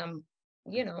because I'm,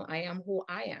 you know, I am who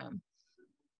I am.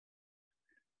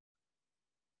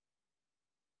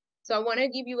 So I want to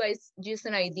give you guys just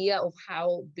an idea of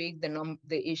how big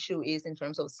the issue is in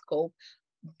terms of scope,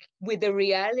 with the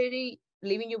reality,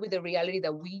 leaving you with the reality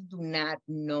that we do not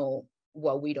know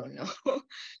what we don't know.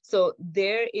 So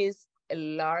there are a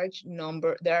large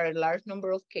number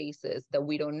of cases that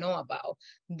we don't know about.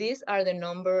 These are the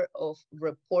number of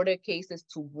reported cases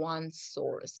to one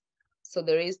source. So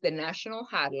there is the national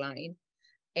hotline,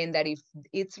 and that if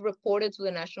it's reported to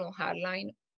the national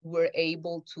hotline, we're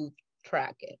able to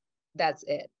track it. That's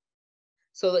it.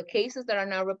 So the cases that are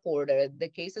not reported, the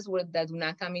cases that do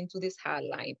not come into this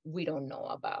hotline, we don't know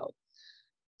about.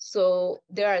 So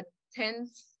there are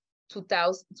tens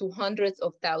to hundreds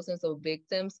of thousands of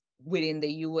victims within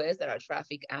the US that are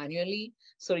trafficked annually.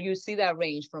 So you see that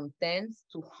range from tens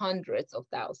to hundreds of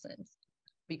thousands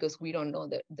because we don't know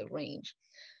the range.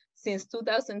 Since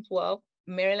 2012,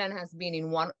 Maryland has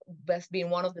been one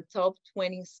of the top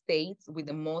 20 states with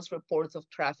the most reports of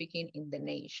trafficking in the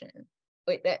nation.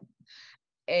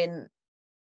 And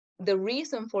the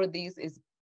reason for this is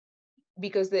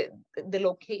because the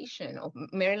location of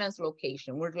Maryland's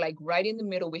location, we're like right in the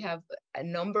middle. We have a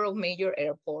number of major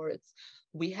airports.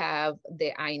 We have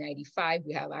the I-95,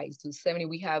 we have I-270,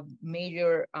 we have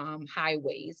major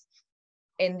highways.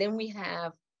 And then we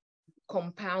have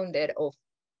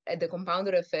the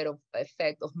compounded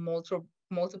effect of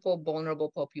multiple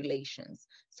vulnerable populations,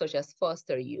 such as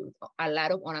foster youth, a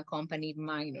lot of unaccompanied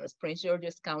minors. Prince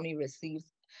George's County receives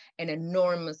an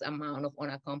enormous amount of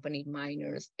unaccompanied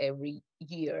minors every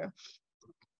year.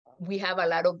 We have a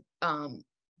lot of,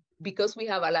 because we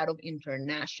have a lot of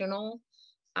international,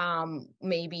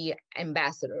 maybe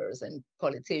ambassadors and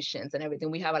politicians and everything,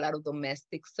 we have a lot of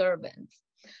domestic servants,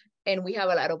 and we have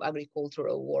a lot of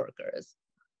agricultural workers.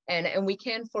 And we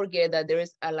can't forget that there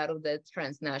is a lot of the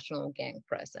transnational gang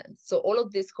presence. So all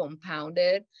of this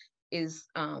compounded is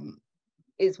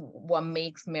what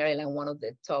makes Maryland one of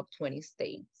the top 20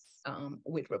 states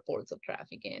with reports of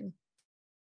trafficking.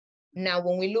 Now,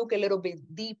 when we look a little bit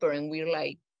deeper and we're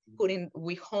like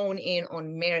we hone in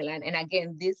on Maryland, and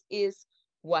again, this is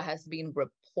what has been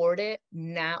reported,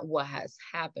 not what has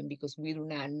happened, because we do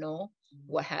not know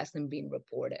what hasn't been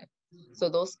reported. So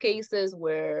those cases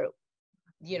where,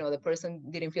 you know, the person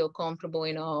didn't feel comfortable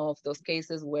enough, those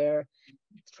cases where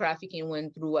trafficking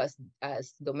went through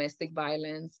as domestic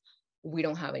violence, we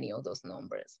don't have any of those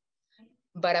numbers.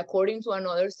 But according to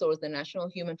another source, the National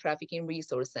Human Trafficking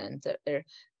Resource Center,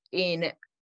 in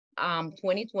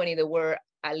 2020, there were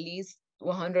at least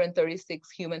 136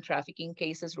 human trafficking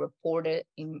cases reported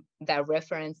that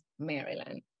reference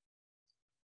Maryland.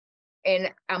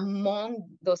 And among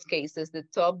those cases, the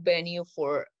top venue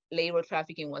for labor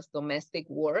trafficking was domestic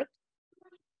work.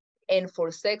 And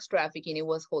for sex trafficking, it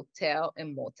was hotel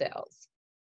and motels.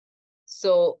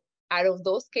 So out of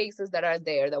those cases that are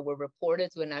there that were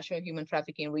reported to the National Human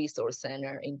Trafficking Resource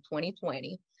Center in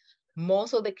 2020,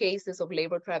 most of the cases of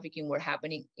labor trafficking were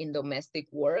happening in domestic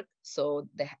work. So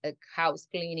the house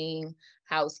cleaning,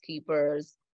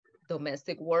 housekeepers,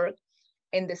 domestic work,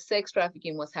 and the sex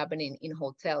trafficking was happening in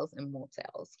hotels and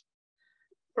motels.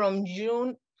 From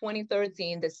June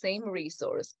 2013, the same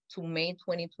resource, to May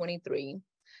 2023,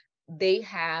 they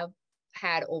have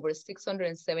had over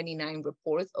 679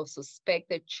 reports of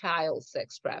suspected child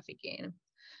sex trafficking.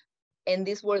 And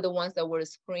these were the ones that were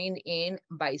screened in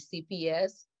by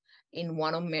CPS in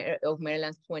one of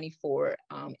Maryland's 24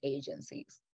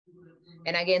 agencies.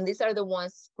 And again, these are the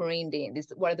ones screened in.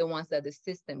 These were the ones that the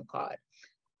system caught.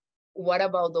 What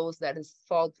about those that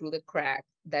fall through the crack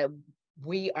that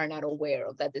we are not aware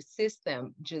of, that the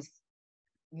system just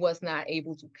was not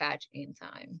able to catch in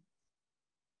time?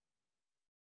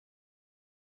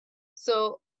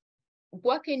 So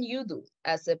what can you do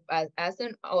as an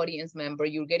audience member?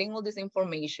 You're getting all this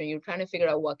information, you're trying to figure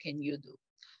out what can you do.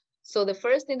 So the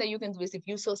first thing that you can do is, if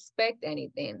you suspect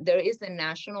anything, there is a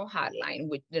national hotline,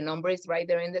 which the number is right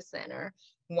there in the center,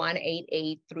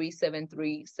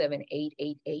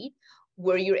 1-888-373-7888,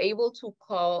 where you're able to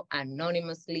call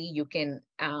anonymously. You can,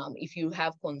 if you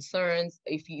have concerns,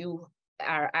 if you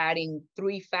are adding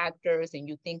 3 factors and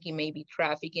you think it may be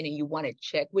trafficking and you want to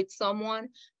check with someone,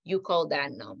 you call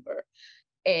that number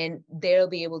and they'll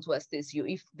be able to assist you.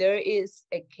 If there is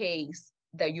a case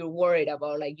that you're worried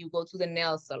about, like you go to the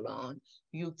nail salon,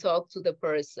 you talk to the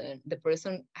person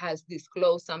has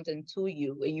disclosed something to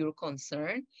you and you're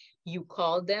concerned, you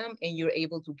call them and you're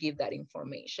able to give that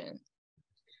information.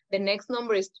 The next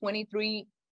number is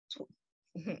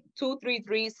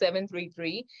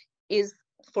 233-733, is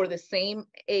for the same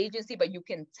agency, but you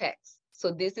can text.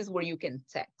 So this is where you can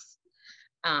text.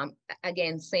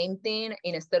 Again, same thing,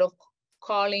 instead of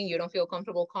calling, you don't feel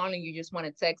comfortable calling, you just want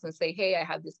to text and say, hey, I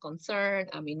have this concern,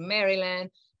 I'm in Maryland,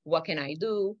 what can I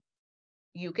do?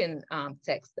 You can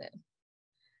text them.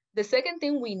 The second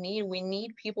thing we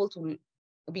need people to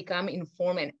become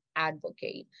informed and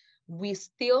advocate. We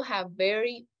still have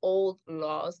very old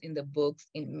laws in the books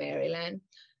in Maryland.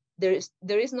 There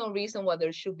is no reason why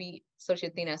there should be such a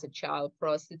thing as a child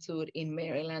prostitute in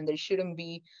Maryland. There shouldn't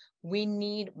be. We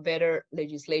need better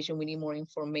legislation. We need more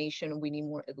information. We need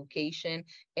more education.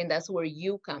 And that's where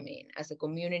you come in as a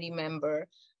community member.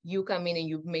 You come in and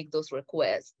you make those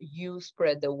requests. You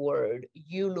spread the word.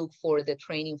 You look for the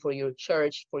training for your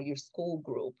church, for your school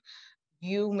group.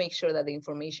 You make sure that the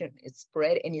information is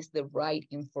spread and it's the right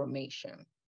information.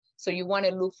 So you want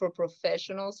to look for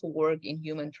professionals who work in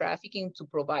human trafficking to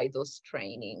provide those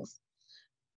trainings.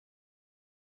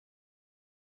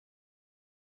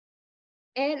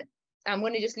 And I'm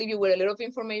going to just leave you with a little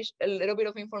bit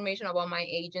of information about my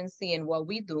agency and what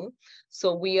we do.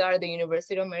 So we are the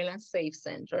University of Maryland Safe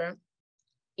Center.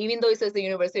 Even though it says the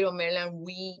University of Maryland,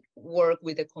 we work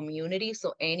with the community.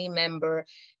 So any member,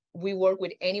 we work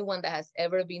with anyone that has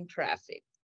ever been trafficked,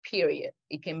 period.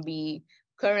 It can be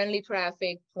currently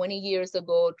trafficked, 20 years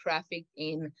ago, trafficked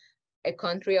in a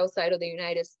country outside of the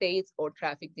United States, or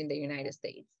trafficked in the United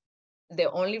States. The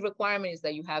only requirement is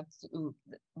that you have to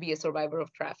be a survivor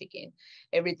of trafficking.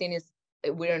 Everything is,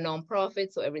 we're a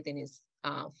nonprofit, so everything is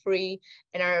free.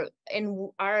 We are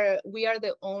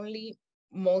the only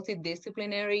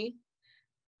multidisciplinary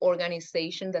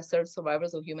organization that serves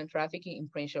survivors of human trafficking in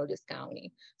Prince George's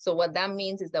County. So what that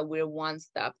means is that we're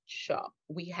one-stop shop.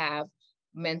 We have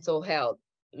mental health,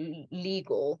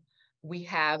 legal, we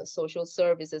have social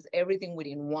services, everything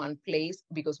within one place,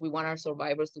 because we want our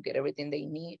survivors to get everything they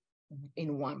need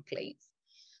in one place.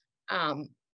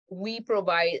 We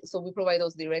provide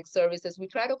those direct services. We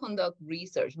try to conduct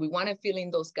research. We want to fill in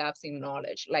those gaps in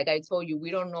knowledge. Like I told you,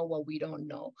 we don't know what we don't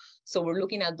know. So we're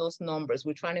looking at those numbers.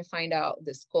 We're trying to find out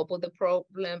the scope of the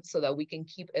problem so that we can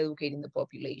keep educating the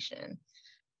population.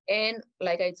 And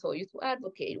like I told you, to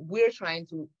advocate, we're trying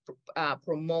to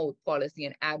promote policy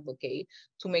and advocate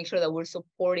to make sure that we're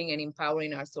supporting and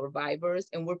empowering our survivors,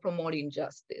 and we're promoting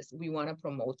justice. We want to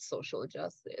promote social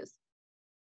justice.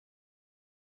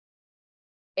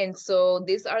 And so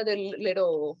these are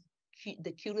the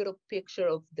cute little picture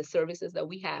of the services that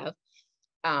we have.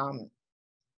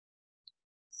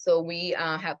 So we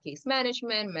have case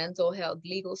management, mental health,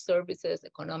 legal services,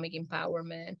 economic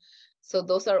empowerment. So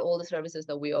those are all the services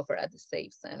that we offer at the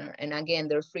Safe Center. And again,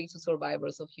 they're free to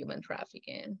survivors of human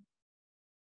trafficking.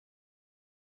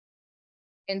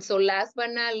 And so last but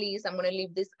not least, I'm going to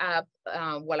leave this up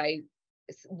while I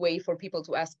wait for people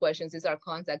to ask questions. Is our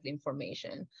contact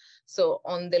information. So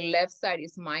on the left side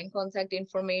is my contact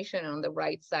information, and on the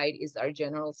right side is our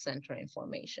general center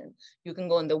information. You can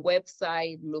go on the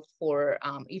website, look for,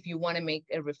 if you want to make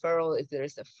a referral, if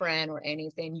there's a friend or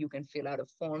anything, you can fill out a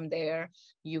form there.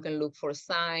 You can look for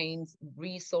signs,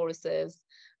 resources.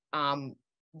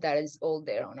 That is all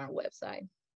there on our website.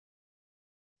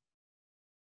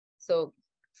 So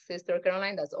Sister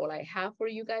Caroline, that's all I have for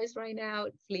you guys right now.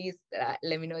 Please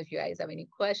let me know if you guys have any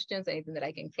questions, anything that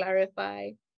I can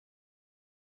clarify.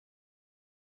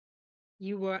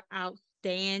 You were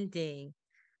outstanding.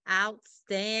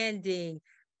 Outstanding.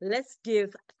 Let's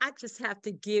give, I just have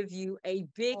to give you a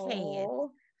big hand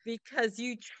Oh, because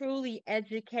you truly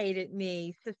educated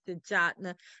me, Sister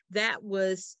Jotna. That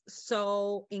was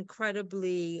so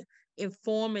incredibly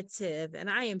informative, and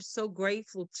I am so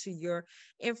grateful to your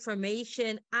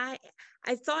information. I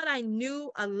thought I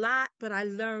knew a lot, but I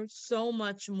learned so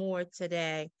much more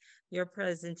today. Your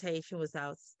presentation was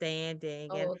outstanding,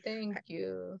 and oh, thank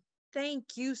you.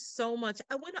 thank you so much.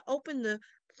 I want to open the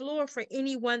floor for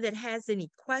anyone that has any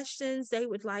questions they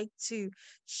would like to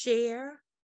share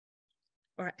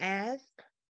or ask.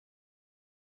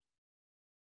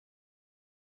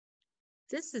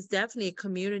 This is definitely a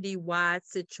community-wide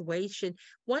situation.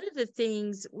 One of the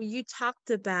things when you talked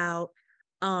about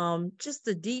just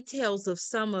the details of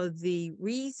some of the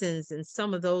reasons and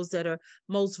some of those that are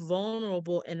most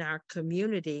vulnerable in our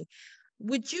community,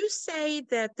 would you say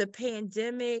that the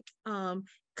pandemic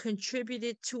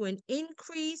contributed to an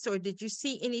increase, or did you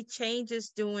see any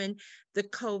changes during the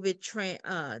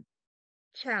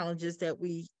challenges that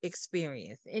we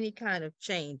experienced? Any kind of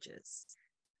changes?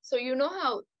 So you know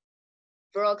how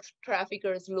drug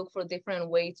traffickers look for different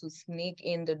ways to sneak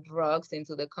in the drugs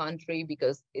into the country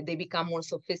because they become more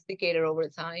sophisticated over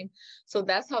time. So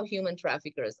that's how human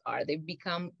traffickers are. They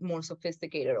become more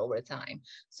sophisticated over time.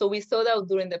 So we saw that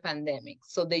during the pandemic.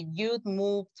 So the youth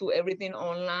moved to everything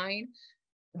online.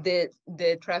 The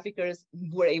traffickers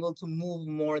were able to move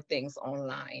more things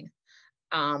online.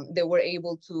 They were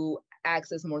able to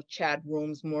access more chat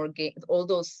rooms, more games, all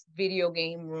those video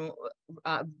games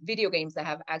that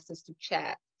have access to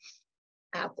chat,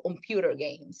 computer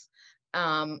games.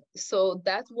 So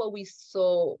that's what we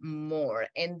saw more.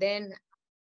 And then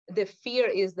the fear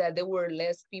is that there were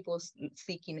less people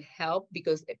seeking help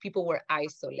because people were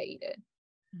isolated.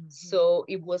 So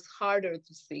it was harder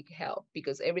to seek help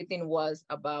because everything was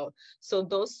about, so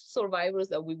those survivors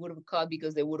that we would have caught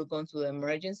because they would have gone to the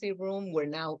emergency room were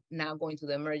now going to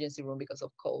the emergency room because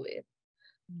of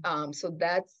COVID. So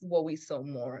that's what we saw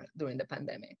more during the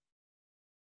pandemic.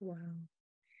 Wow.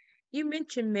 You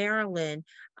mentioned Maryland.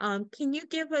 Can you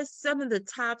give us some of the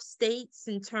top states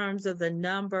in terms of the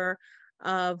number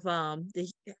of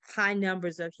the high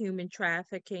numbers of human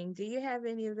trafficking? Do you have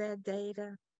any of that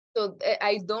data? So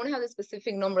I don't have a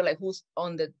specific number like who's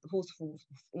 1,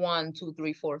 2,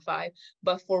 3, 4, 5.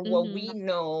 But for what we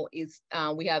know is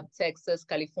we have Texas,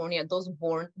 California, those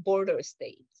border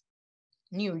states.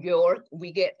 New York,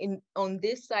 we get on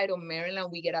this side of Maryland,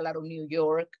 we get a lot of New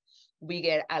York. We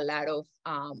get a lot of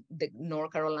the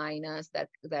North Carolinas that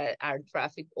are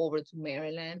trafficked over to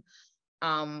Maryland.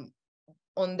 On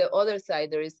the other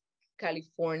side, there is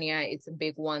California, it's a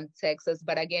big one, Texas.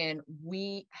 But again,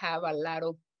 we have a lot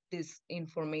of this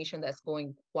information that's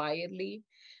going quietly,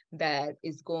 that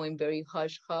is going very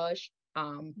hush-hush.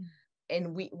 And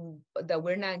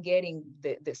we're not getting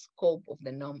the scope of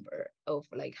the number of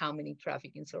like how many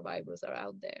trafficking survivors are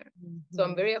out there. So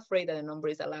I'm very afraid that the number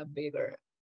is a lot bigger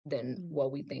than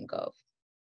what we think of.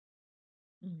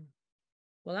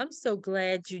 Well, I'm so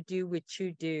glad you do what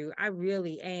you do. I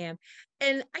really am.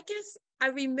 And I guess I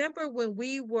remember when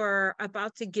we were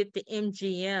about to get the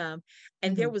MGM,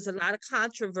 and there was a lot of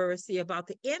controversy about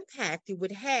the impact it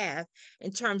would have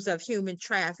in terms of human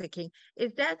trafficking.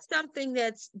 Is that something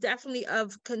that's definitely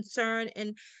of concern?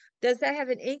 And does that have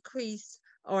an increase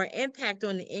or impact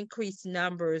on the increased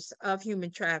numbers of human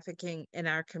trafficking in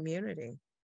our community?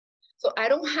 So I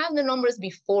don't have the numbers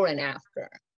before and after.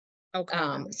 Okay.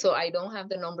 So I don't have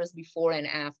the numbers before and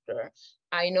after.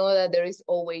 I know that there is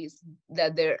always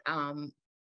that there.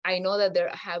 I know that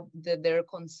there are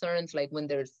concerns like when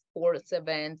there's sports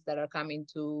events that are coming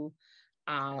to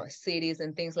cities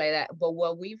and things like that. But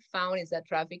what we found is that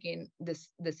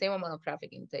the same amount of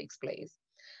trafficking takes place.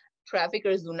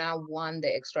 Traffickers do not want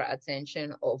the extra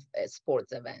attention of a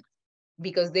sports event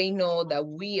because they know that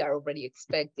we are already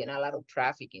expecting a lot of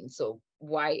trafficking. So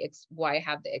why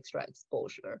have the extra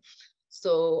exposure?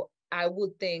 So I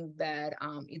would think that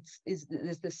it's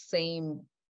the same,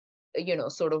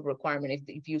 sort of requirement.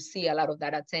 If you see a lot of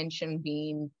that attention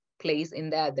being placed in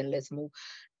that, then let's move.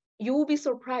 You will be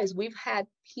surprised. We've had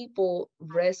people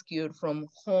rescued from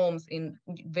homes in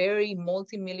very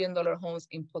multi-million-dollar homes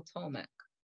in Potomac,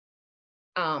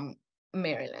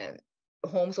 Maryland,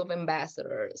 homes of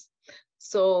ambassadors.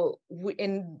 So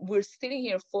we're sitting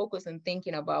here focused and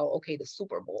thinking about, okay, the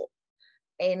Super Bowl.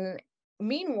 And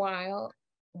meanwhile,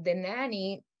 the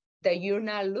nanny that you're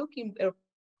not looking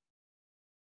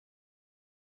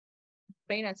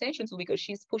paying attention to because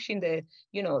she's pushing the,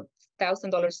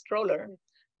 $1,000 stroller,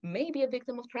 may be a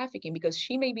victim of trafficking because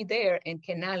she may be there and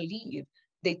cannot leave.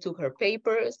 They took her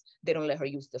papers. They don't let her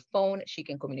use the phone. She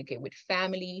can communicate with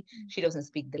family. She doesn't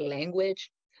speak the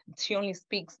language. She only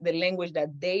speaks the language that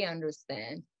they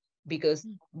understand because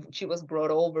she was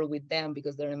brought over with them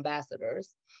because they're ambassadors.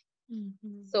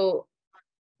 Mm-hmm. So,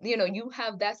 you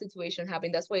have that situation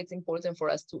happening. That's why it's important for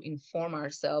us to inform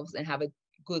ourselves and have a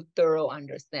good, thorough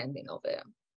understanding of it.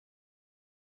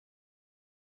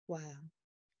 Wow.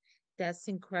 That's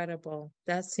incredible.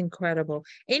 That's incredible.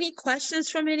 Any questions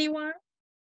from anyone?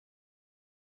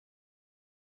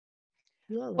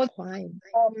 You all are quiet.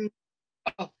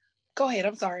 Oh, go ahead.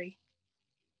 I'm sorry.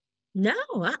 No,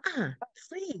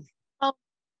 please.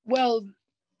 Well,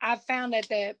 I found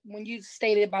that when you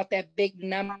stated about that big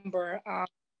number,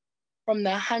 from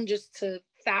the hundreds to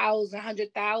thousands,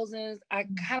 100,000s, I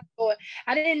kind of thought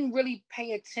I didn't really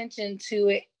pay attention to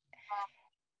it.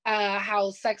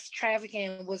 How sex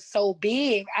trafficking was so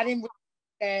big. I didn't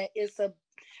realize that it's a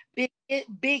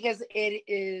big as it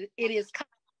is kind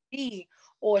of be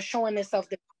or showing itself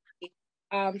to be.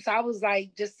 So I was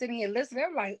like just sitting here listening.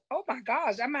 I'm like, oh my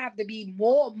gosh, I'm gonna have to be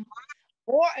more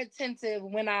attentive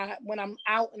when I'm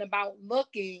out and about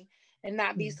looking and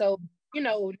not be so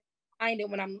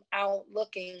minded when I'm out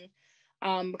looking,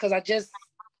 because I just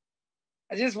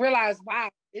realized, wow,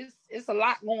 it's a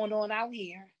lot going on out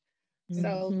here.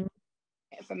 So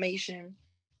information.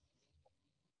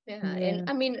 Yeah. And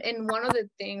I mean, and one of the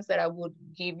things that I would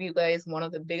give you guys, one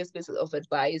of the biggest pieces of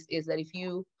advice is that if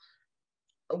you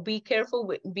be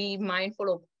careful, be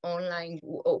mindful of online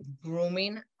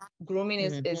grooming. Grooming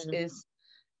is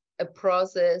a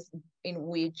process in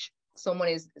which someone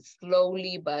is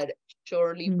slowly but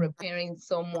surely preparing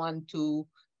someone to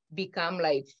become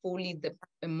like fully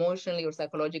emotionally or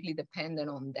psychologically dependent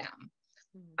on them.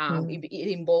 It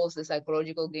involves the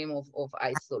psychological game of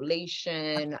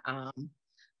isolation,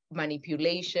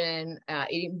 manipulation.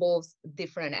 It involves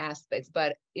different aspects,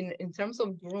 but in terms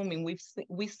of grooming,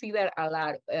 we see that a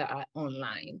lot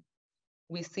online.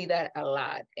 We see that a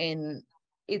lot, and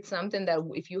it's something that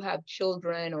if you have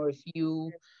children or if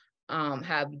you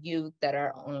have youth that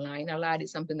are online a lot,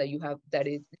 it's something that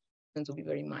is to be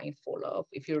very mindful of.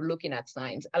 If you're looking at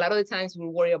signs, a lot of the times we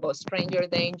worry about stranger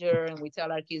danger and we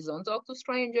tell our kids don't talk to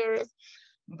strangers,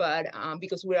 but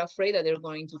because we're afraid that they're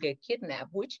going to get kidnapped,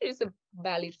 which is a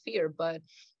valid fear, but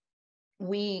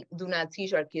we do not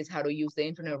teach our kids how to use the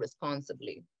internet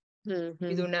responsibly.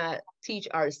 We do not teach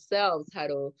ourselves how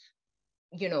to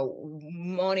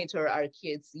monitor our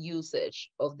kids' usage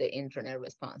of the internet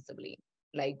responsibly.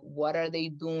 Like, what are they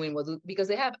doing? Because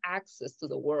they have access to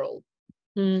the world.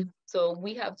 So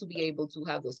we have to be able to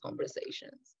have those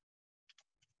conversations.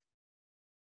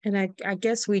 And I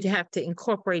guess we'd have to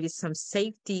incorporate some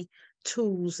safety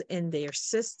tools in their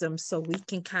system so we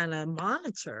can kind of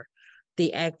monitor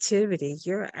the activity.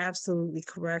 You're absolutely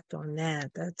correct on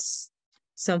that. That's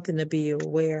something to be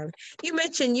aware of. You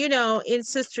mentioned, in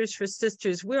Sisters for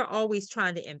Sisters, we're always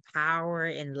trying to empower,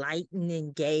 enlighten,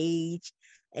 engage,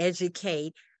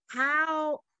 educate.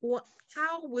 How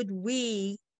would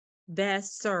we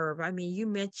best serve? I mean, you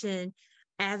mentioned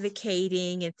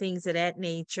advocating and things of that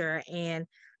nature, and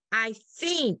I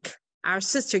think our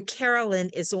sister Carolyn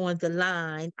is on the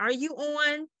line. Are you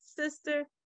on, Sister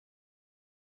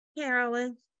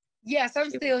Carolyn? Yes, I'm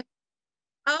still.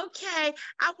 Okay,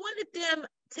 I wanted them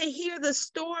to hear the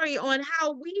story on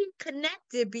how we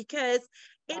connected because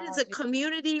it is a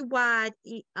community-wide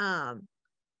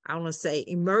I don't want to say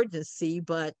emergency,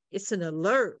 but it's an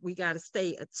alert. We got to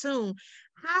stay attuned.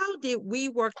 How did we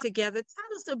work together?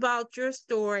 Tell us about your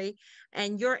story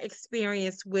and your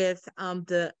experience with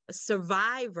the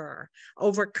survivor,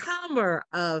 overcomer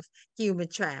of human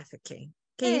trafficking.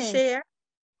 Can you share?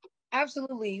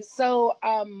 Absolutely. So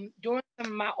during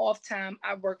my off time,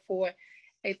 I work for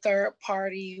a third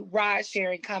party ride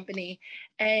sharing company.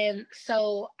 And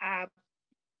so I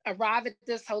arrive at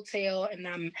this hotel and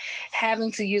I'm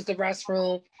having to use the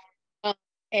restroom.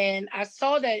 And I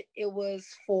saw that it was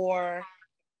for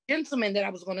gentlemen that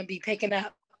I was going to be picking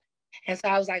up. And so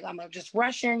I was like, I'm going to just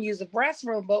rush in, use the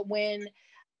restroom. But when,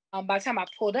 by the time I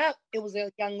pulled up, it was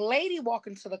a young lady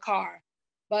walking to the car.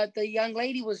 But the young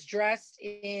lady was dressed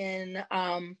in,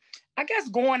 I guess,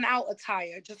 going out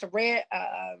attire, just a red,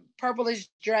 purplish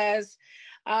dress.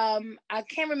 I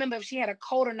can't remember if she had a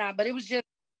coat or not, but it was just,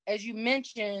 as you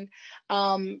mentioned,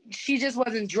 she just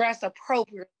wasn't dressed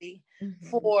appropriately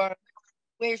for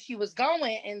where she was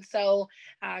going. And so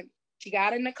she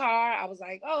got in the car. I was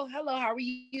like, oh, hello, how are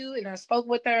you? And I spoke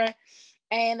with her.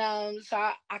 And so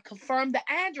I confirmed the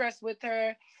address with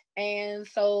her. And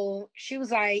so she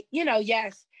was like,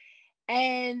 yes.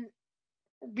 And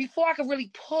before I could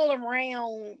really pull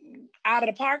around out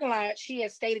of the parking lot, she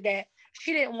had stated that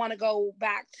she didn't want to go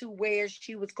back to where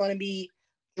she was going to be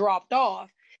dropped off.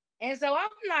 And so I'm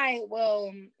like,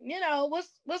 well,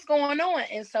 what's going on?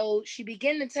 And so she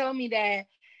began to tell me that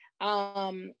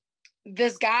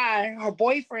this guy, her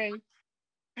boyfriend,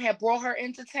 had brought her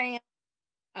into town.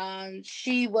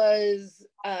 She was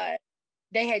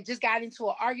they had just got into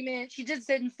an argument. She just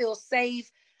didn't feel safe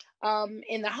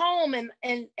in the home,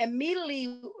 and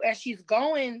immediately as she's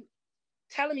going,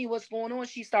 telling me what's going on,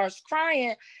 she starts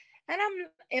crying, and I'm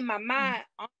in my mind,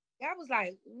 I was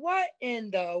like, what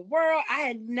in the world? I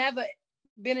had never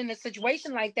been in a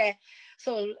situation like that.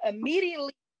 So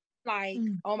immediately, like,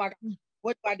 oh my God,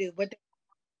 what do I do?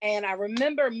 And I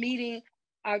remember meeting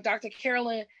Dr.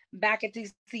 Carolyn back at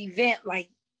this event like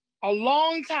a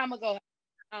long time ago.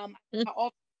 I'm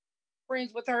all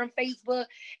friends with her on Facebook,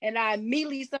 and I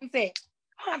immediately said,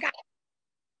 oh my God,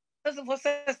 sisters for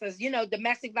sisters,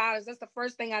 domestic violence. That's the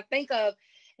first thing I think of.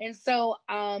 And so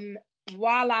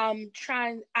while I'm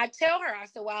trying, I tell her, I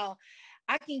said, well,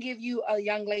 I can give you a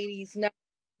young lady's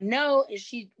no, and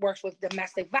she works with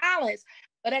domestic violence.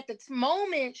 But at the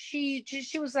moment, she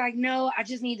was like, no, I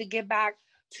just need to get back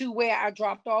to where I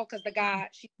dropped off, because the guy,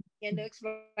 she began to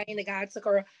explain, the guy took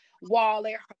her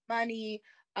wallet, her money.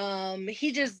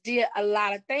 He just did a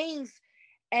lot of things.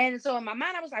 And so in my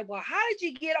mind, I was like, well, how did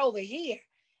you get over here?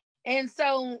 And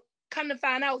so come to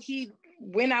find out, he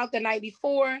went out the night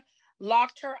before,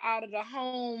 locked her out of the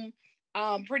home,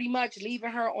 pretty much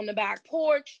leaving her on the back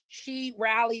porch. She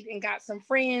rallied and got some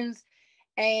friends,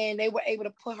 and they were able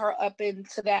to put her up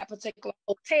into that particular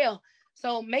hotel.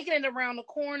 So making it around the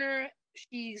corner,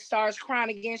 she starts crying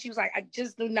again. She was like, I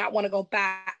just do not want to go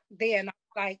back there. And I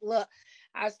was like, look,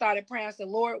 I started praying. I said,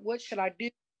 Lord, what should I do?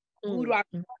 Who do I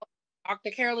call?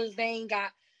 Dr. Carolyn's name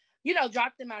got,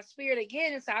 dropped in my spirit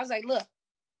again. And so I was like, look,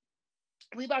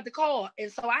 we about to call.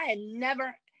 And so I had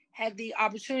never had the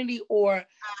opportunity or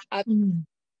had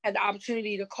the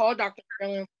opportunity to call Dr.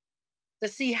 Carolyn to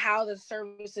see how the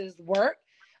services work.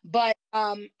 But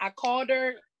I called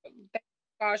her. Thank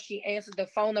God she answered the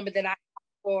phone number that I had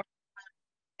for.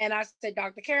 And I said,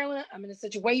 Dr. Carolyn, I'm in a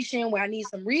situation where I need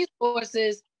some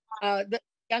resources. The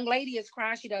young lady is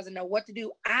crying. She doesn't know what to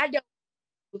do. I don't,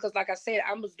 because like I said,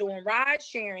 I was doing ride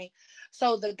sharing.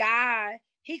 So the guy,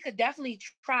 he could definitely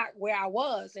track where I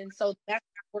was. And so that's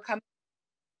where we're coming.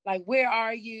 Like, where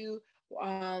are you?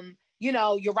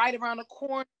 You're right around the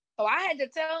corner. So I had to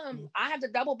tell him I had to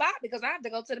double back because I have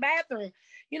to go to the bathroom.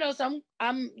 So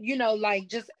I'm like,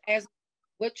 just as,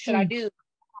 what should I do?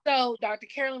 So Dr.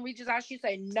 Carolyn reaches out. She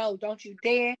said, no, don't you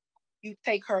dare. You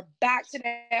take her back to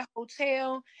that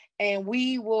hotel, and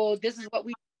this is what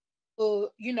we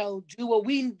will, do what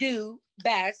we do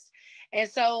best. And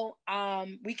so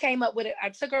we came up with it. I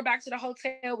took her back to the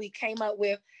hotel. We came up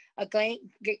with a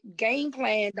game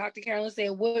plan. Dr. Carolyn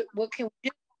said, what can we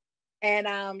do?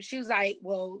 And she was like,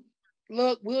 well,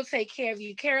 look, we'll take care of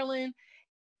you, Carolyn,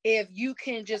 if you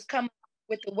can just come up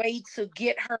with a way to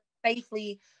get her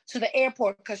safely to the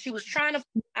airport, because she was trying to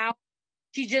find out.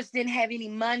 She just didn't have any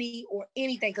money or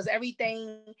anything, because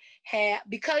everything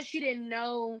because she didn't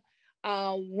know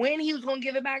when he was going to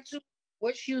give it back to her,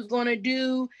 what she was going to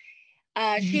do.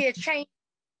 She had changed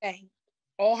everything,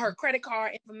 all her credit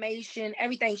card information,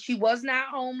 everything. She was not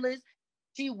homeless.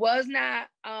 She was not,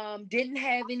 didn't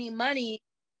have any money.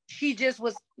 She just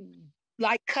was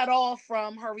like cut off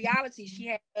from her reality.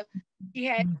 She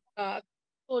had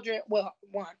children, well,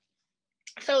 one.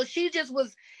 So she just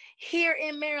was here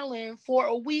in Maryland for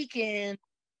a weekend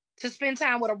to spend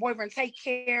time with her boyfriend, take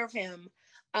care of him.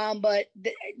 But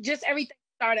just everything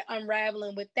started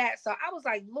unraveling with that. So I was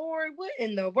like, Lord, what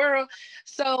in the world?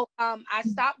 So I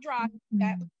stopped driving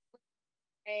that,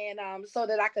 and so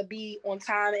that I could be on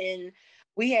time. And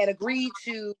we had agreed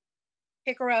to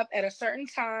pick her up at a certain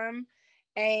time.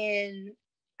 And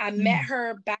I met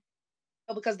her back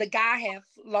because the guy had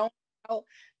flown out.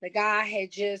 The guy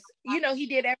had just, he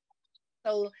did everything.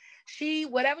 So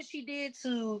whatever she did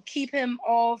to keep him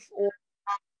off or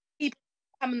keep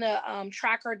coming to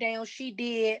track her down, she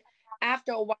did.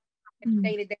 After a while,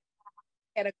 stated that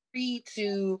she had agreed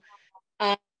to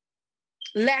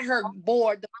let her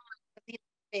board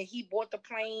he bought the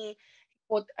plane,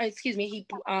 he paid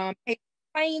the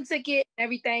plane ticket and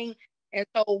everything. And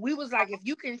so we was like, if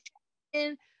you can check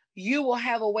in, you will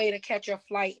have a way to catch your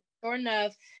flight. Sure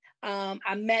enough,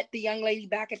 I met the young lady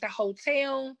back at the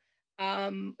hotel.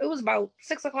 It was about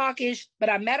 6:00-ish, but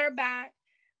I met her back.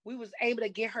 We was able to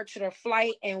get her to the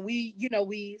flight, and we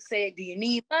said, do you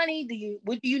need money?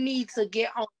 What do you need to get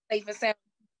home safe and sound?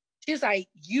 she's like,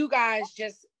 you guys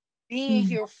just being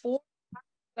here for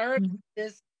service,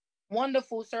 this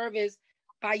wonderful service,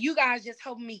 by you guys just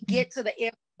helping me get to the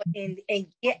airport and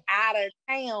get out of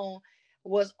town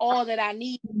was all that I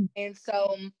need. And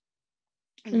so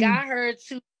got her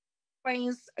to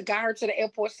planes, got her to the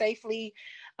airport safely.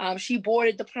 She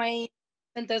boarded the plane,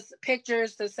 sent us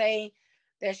pictures to say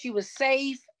that she was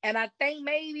safe. And I think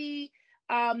maybe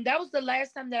that was the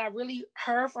last time that I really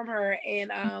heard from her.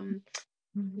 And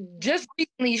just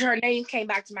recently, her name came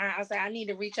back to my house. I said, I need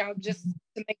to reach out just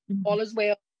to make all is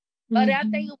well. But I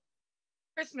think it was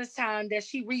Christmas time that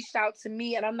she reached out to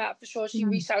me, and I'm not for sure she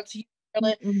reached out to you,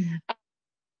 Carolyn,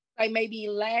 like maybe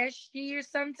last year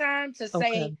sometime, to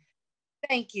say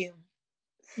thank you.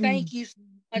 Thank you so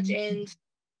much. And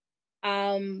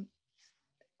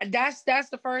that's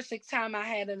the first time I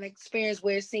had an experience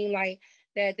where it seemed like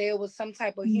that there was some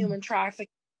type of human trafficking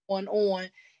going on.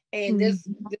 And this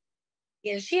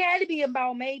and she had to be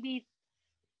about maybe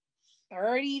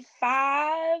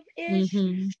 35-ish.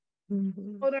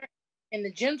 And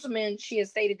the gentleman, she had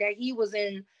stated that he was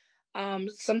in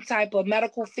some type of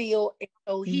medical field. And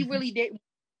so he really didn't want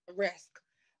the risk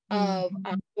of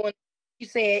going. She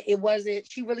said it wasn't,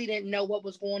 she really didn't know what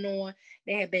was going on.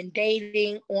 They had been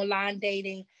dating, online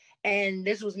dating, and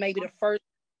this was maybe the first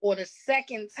or the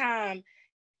second time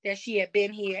that she had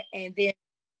been here. And then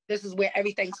this is where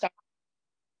everything started.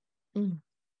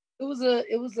 It was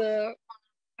a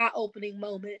eye-opening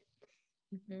moment.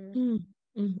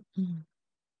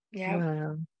 Yeah.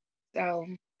 Wow. So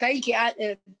thank you.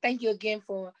 Thank you again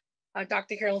for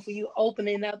Dr. Carolyn, for you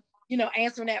opening up,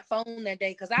 answering that phone that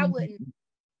day, because I wouldn't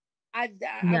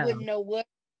know what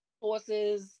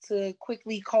sources to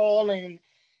quickly call and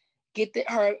get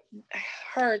her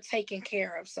taken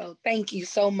care of. So thank you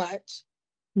so much.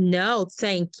 No,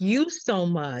 thank you so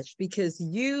much, because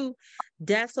you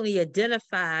definitely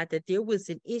identified that there was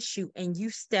an issue and you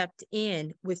stepped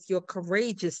in with your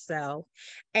courageous self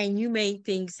and you made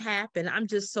things happen. I'm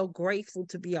just so grateful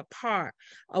to be a part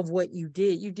of what you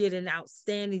did. You did an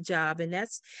outstanding job. And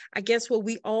that's, I guess, what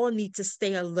we all need to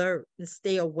stay alert and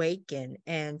stay awakened.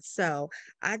 And so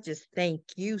I just thank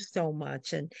you so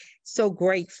much and so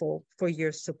grateful for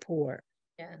your support.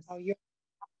 Yes. Oh, you're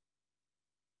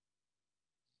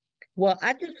Well,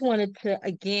 I just wanted to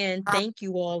again thank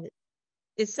you all.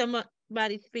 Is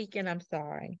somebody speaking? I'm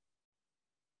sorry.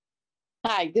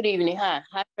 Hi, good evening. Hi,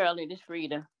 Carolyn. This is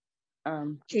Frida.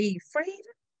 Hey, Frida.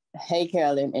 Hey,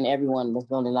 Carolyn, and everyone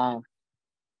that's on the line.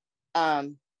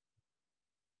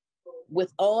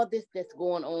 With all this that's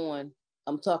going on,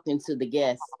 I'm talking to the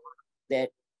guest that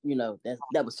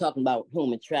that was talking about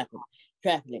human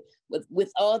trafficking.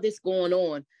 With all this going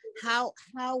on, how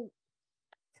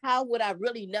would I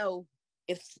really know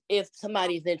if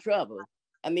somebody's in trouble?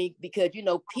 I mean, because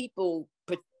people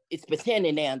it's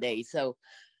pretending nowadays. So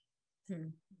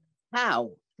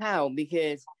how?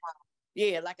 Because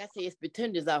like I say, it's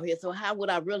pretenders out here. So how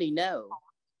would I really know?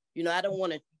 I don't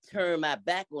want to turn my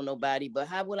back on nobody, but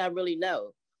how would I really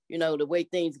know? The way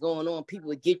things going on, people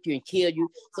would get you and kill you.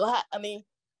 So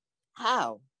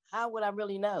how would I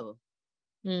really know?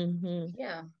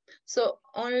 Yeah. So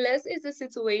unless it's a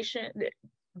situation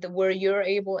where you're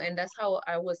able, and that's how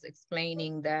I was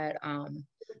explaining that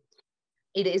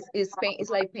it's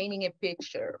like painting a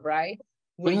picture, right?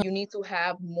 Where you need to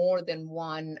have more than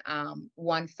one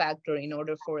factor in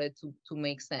order for it to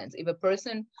make sense. If a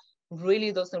person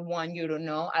really doesn't want you to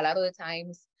know, a lot of the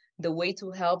times the way to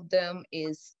help them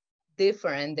is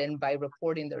different than by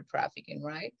reporting their trafficking,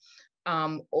 right?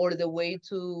 Or the way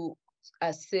to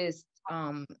assist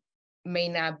may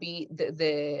not be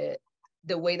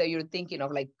the way that you're thinking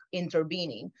of, like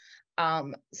intervening.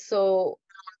 So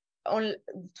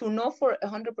to know for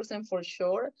 100% for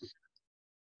sure,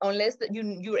 unless that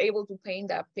you're able to paint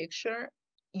that picture,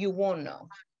 you won't know,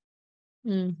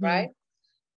 right?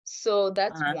 So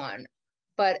that's one.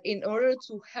 But in order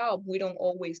to help, we don't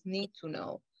always need to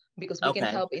know, because we can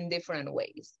help in different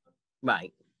ways.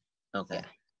 Right. Okay. Yeah.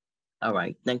 All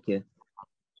right. Thank you.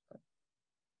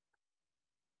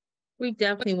 We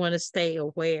definitely want to stay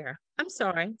aware. I'm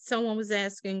sorry. Someone was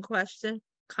asking a question,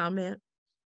 comment.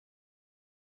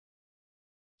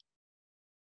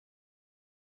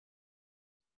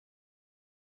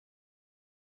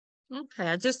 Okay,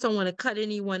 I just don't want to cut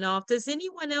anyone off. Does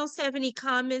anyone else have any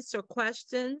comments or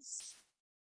questions?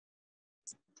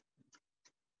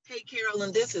 Hey,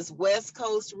 Carolyn, this is West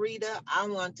Coast Rita. I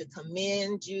want to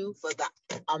commend you for the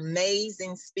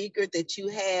amazing speaker that you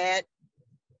had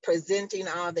presenting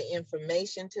all the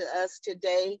information to us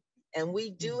today. And we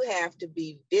do have to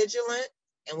be vigilant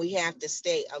and we have to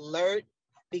stay alert,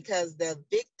 because the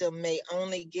victim may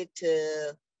only get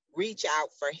to reach out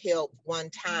for help one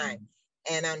time.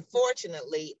 And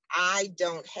unfortunately, I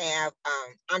don't have,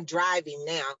 I'm driving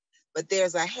now, but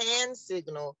there's a hand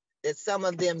signal that some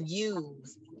of them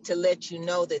use to let you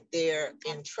know that they're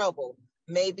in trouble.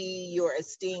 Maybe your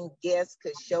esteemed guest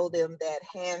could show them that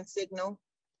hand signal.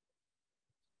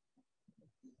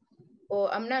 Well,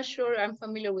 I'm not sure I'm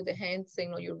familiar with the hand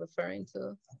signal you're referring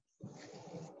to.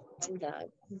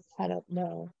 I don't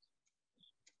know.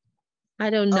 I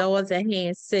don't know of the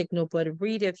hand signal, but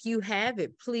Rita, if you have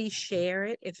it, please share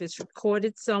it if it's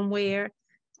recorded somewhere,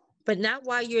 but not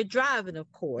while you're driving,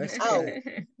 of course. Oh,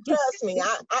 trust me,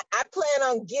 I plan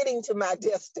on getting to my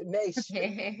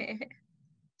destination.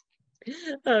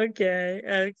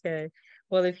 Okay.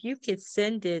 Well, if you could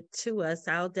send it to us,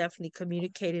 I'll definitely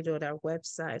communicate it on our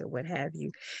website or what have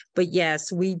you. But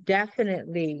yes, we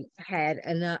definitely had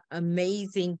an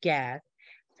amazing guest.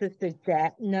 Sister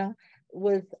Jatna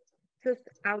was just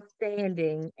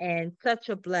outstanding and such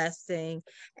a blessing.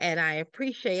 And I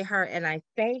appreciate her. And I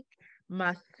thank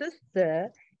my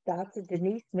sister, Dr.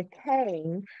 Denise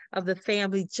McCain of the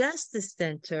Family Justice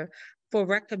Center, for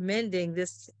recommending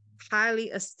this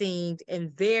highly esteemed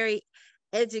and very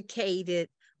educated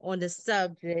on the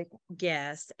subject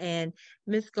guest. And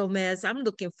Ms. Gomez, I'm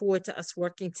looking forward to us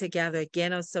working together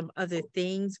again on some other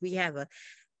things. We have a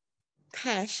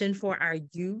passion for our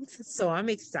youth, so I'm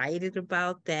excited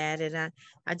about that. And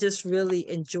I just really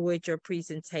enjoyed your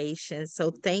presentation.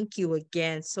 So thank you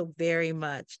again so very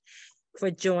much for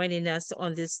joining us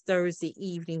on this Thursday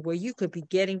evening where you could be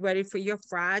getting ready for your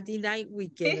Friday night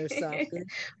weekend or something.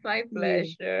 My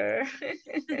pleasure.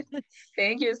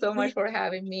 Thank you so much for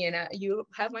having me. And you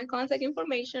have my contact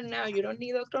information now. You don't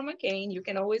need Dr. McCain. You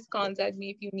can always contact me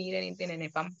if you need anything. And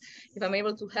if I'm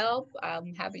able to help,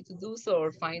 I'm happy to do so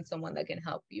or find someone that can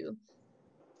help you.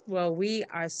 Well, we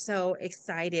are so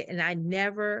excited, and I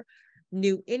never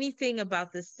knew anything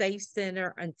about the Safe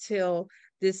Center until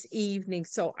this evening.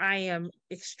 So I am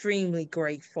extremely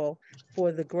grateful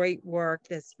for the great work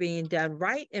that's being done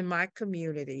right in my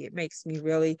community. It makes me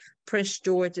really Prince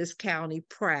George's County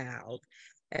proud,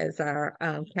 as our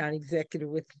county executive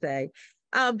would say.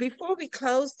 Before we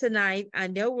close tonight, I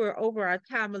know we're over our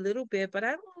time a little bit, but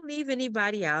I don't want to leave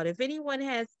anybody out. If anyone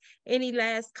has any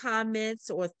last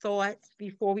comments or thoughts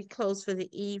before we close for the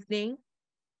evening,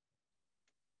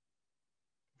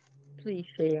 please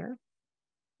share.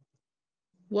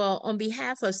 Well, on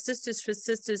behalf of Sisters for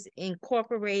Sisters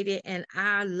Incorporated and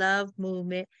our Love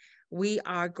Movement, we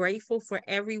are grateful for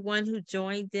everyone who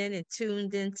joined in and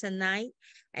tuned in tonight.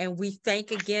 And we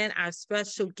thank again our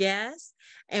special guest.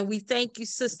 And we thank you,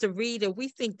 Sister Rita. We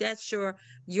think that's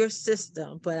your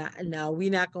system, but no, we're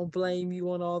not going to blame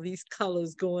you on all these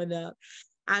colors going up.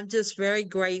 I'm just very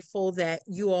grateful that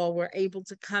you all were able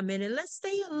to come in, and let's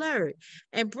stay alert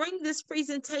and bring this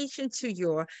presentation to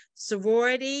your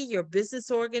sorority, your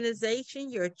business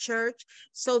organization, your church,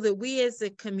 so that we as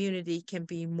a community can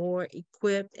be more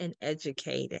equipped and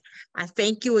educated. I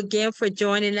thank you again for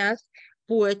joining us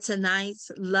for tonight's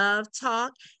Love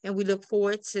Talk, and we look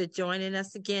forward to joining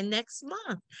us again next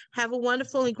month. Have a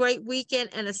wonderful and great weekend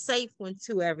and a safe one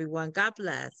too, everyone. God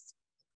bless.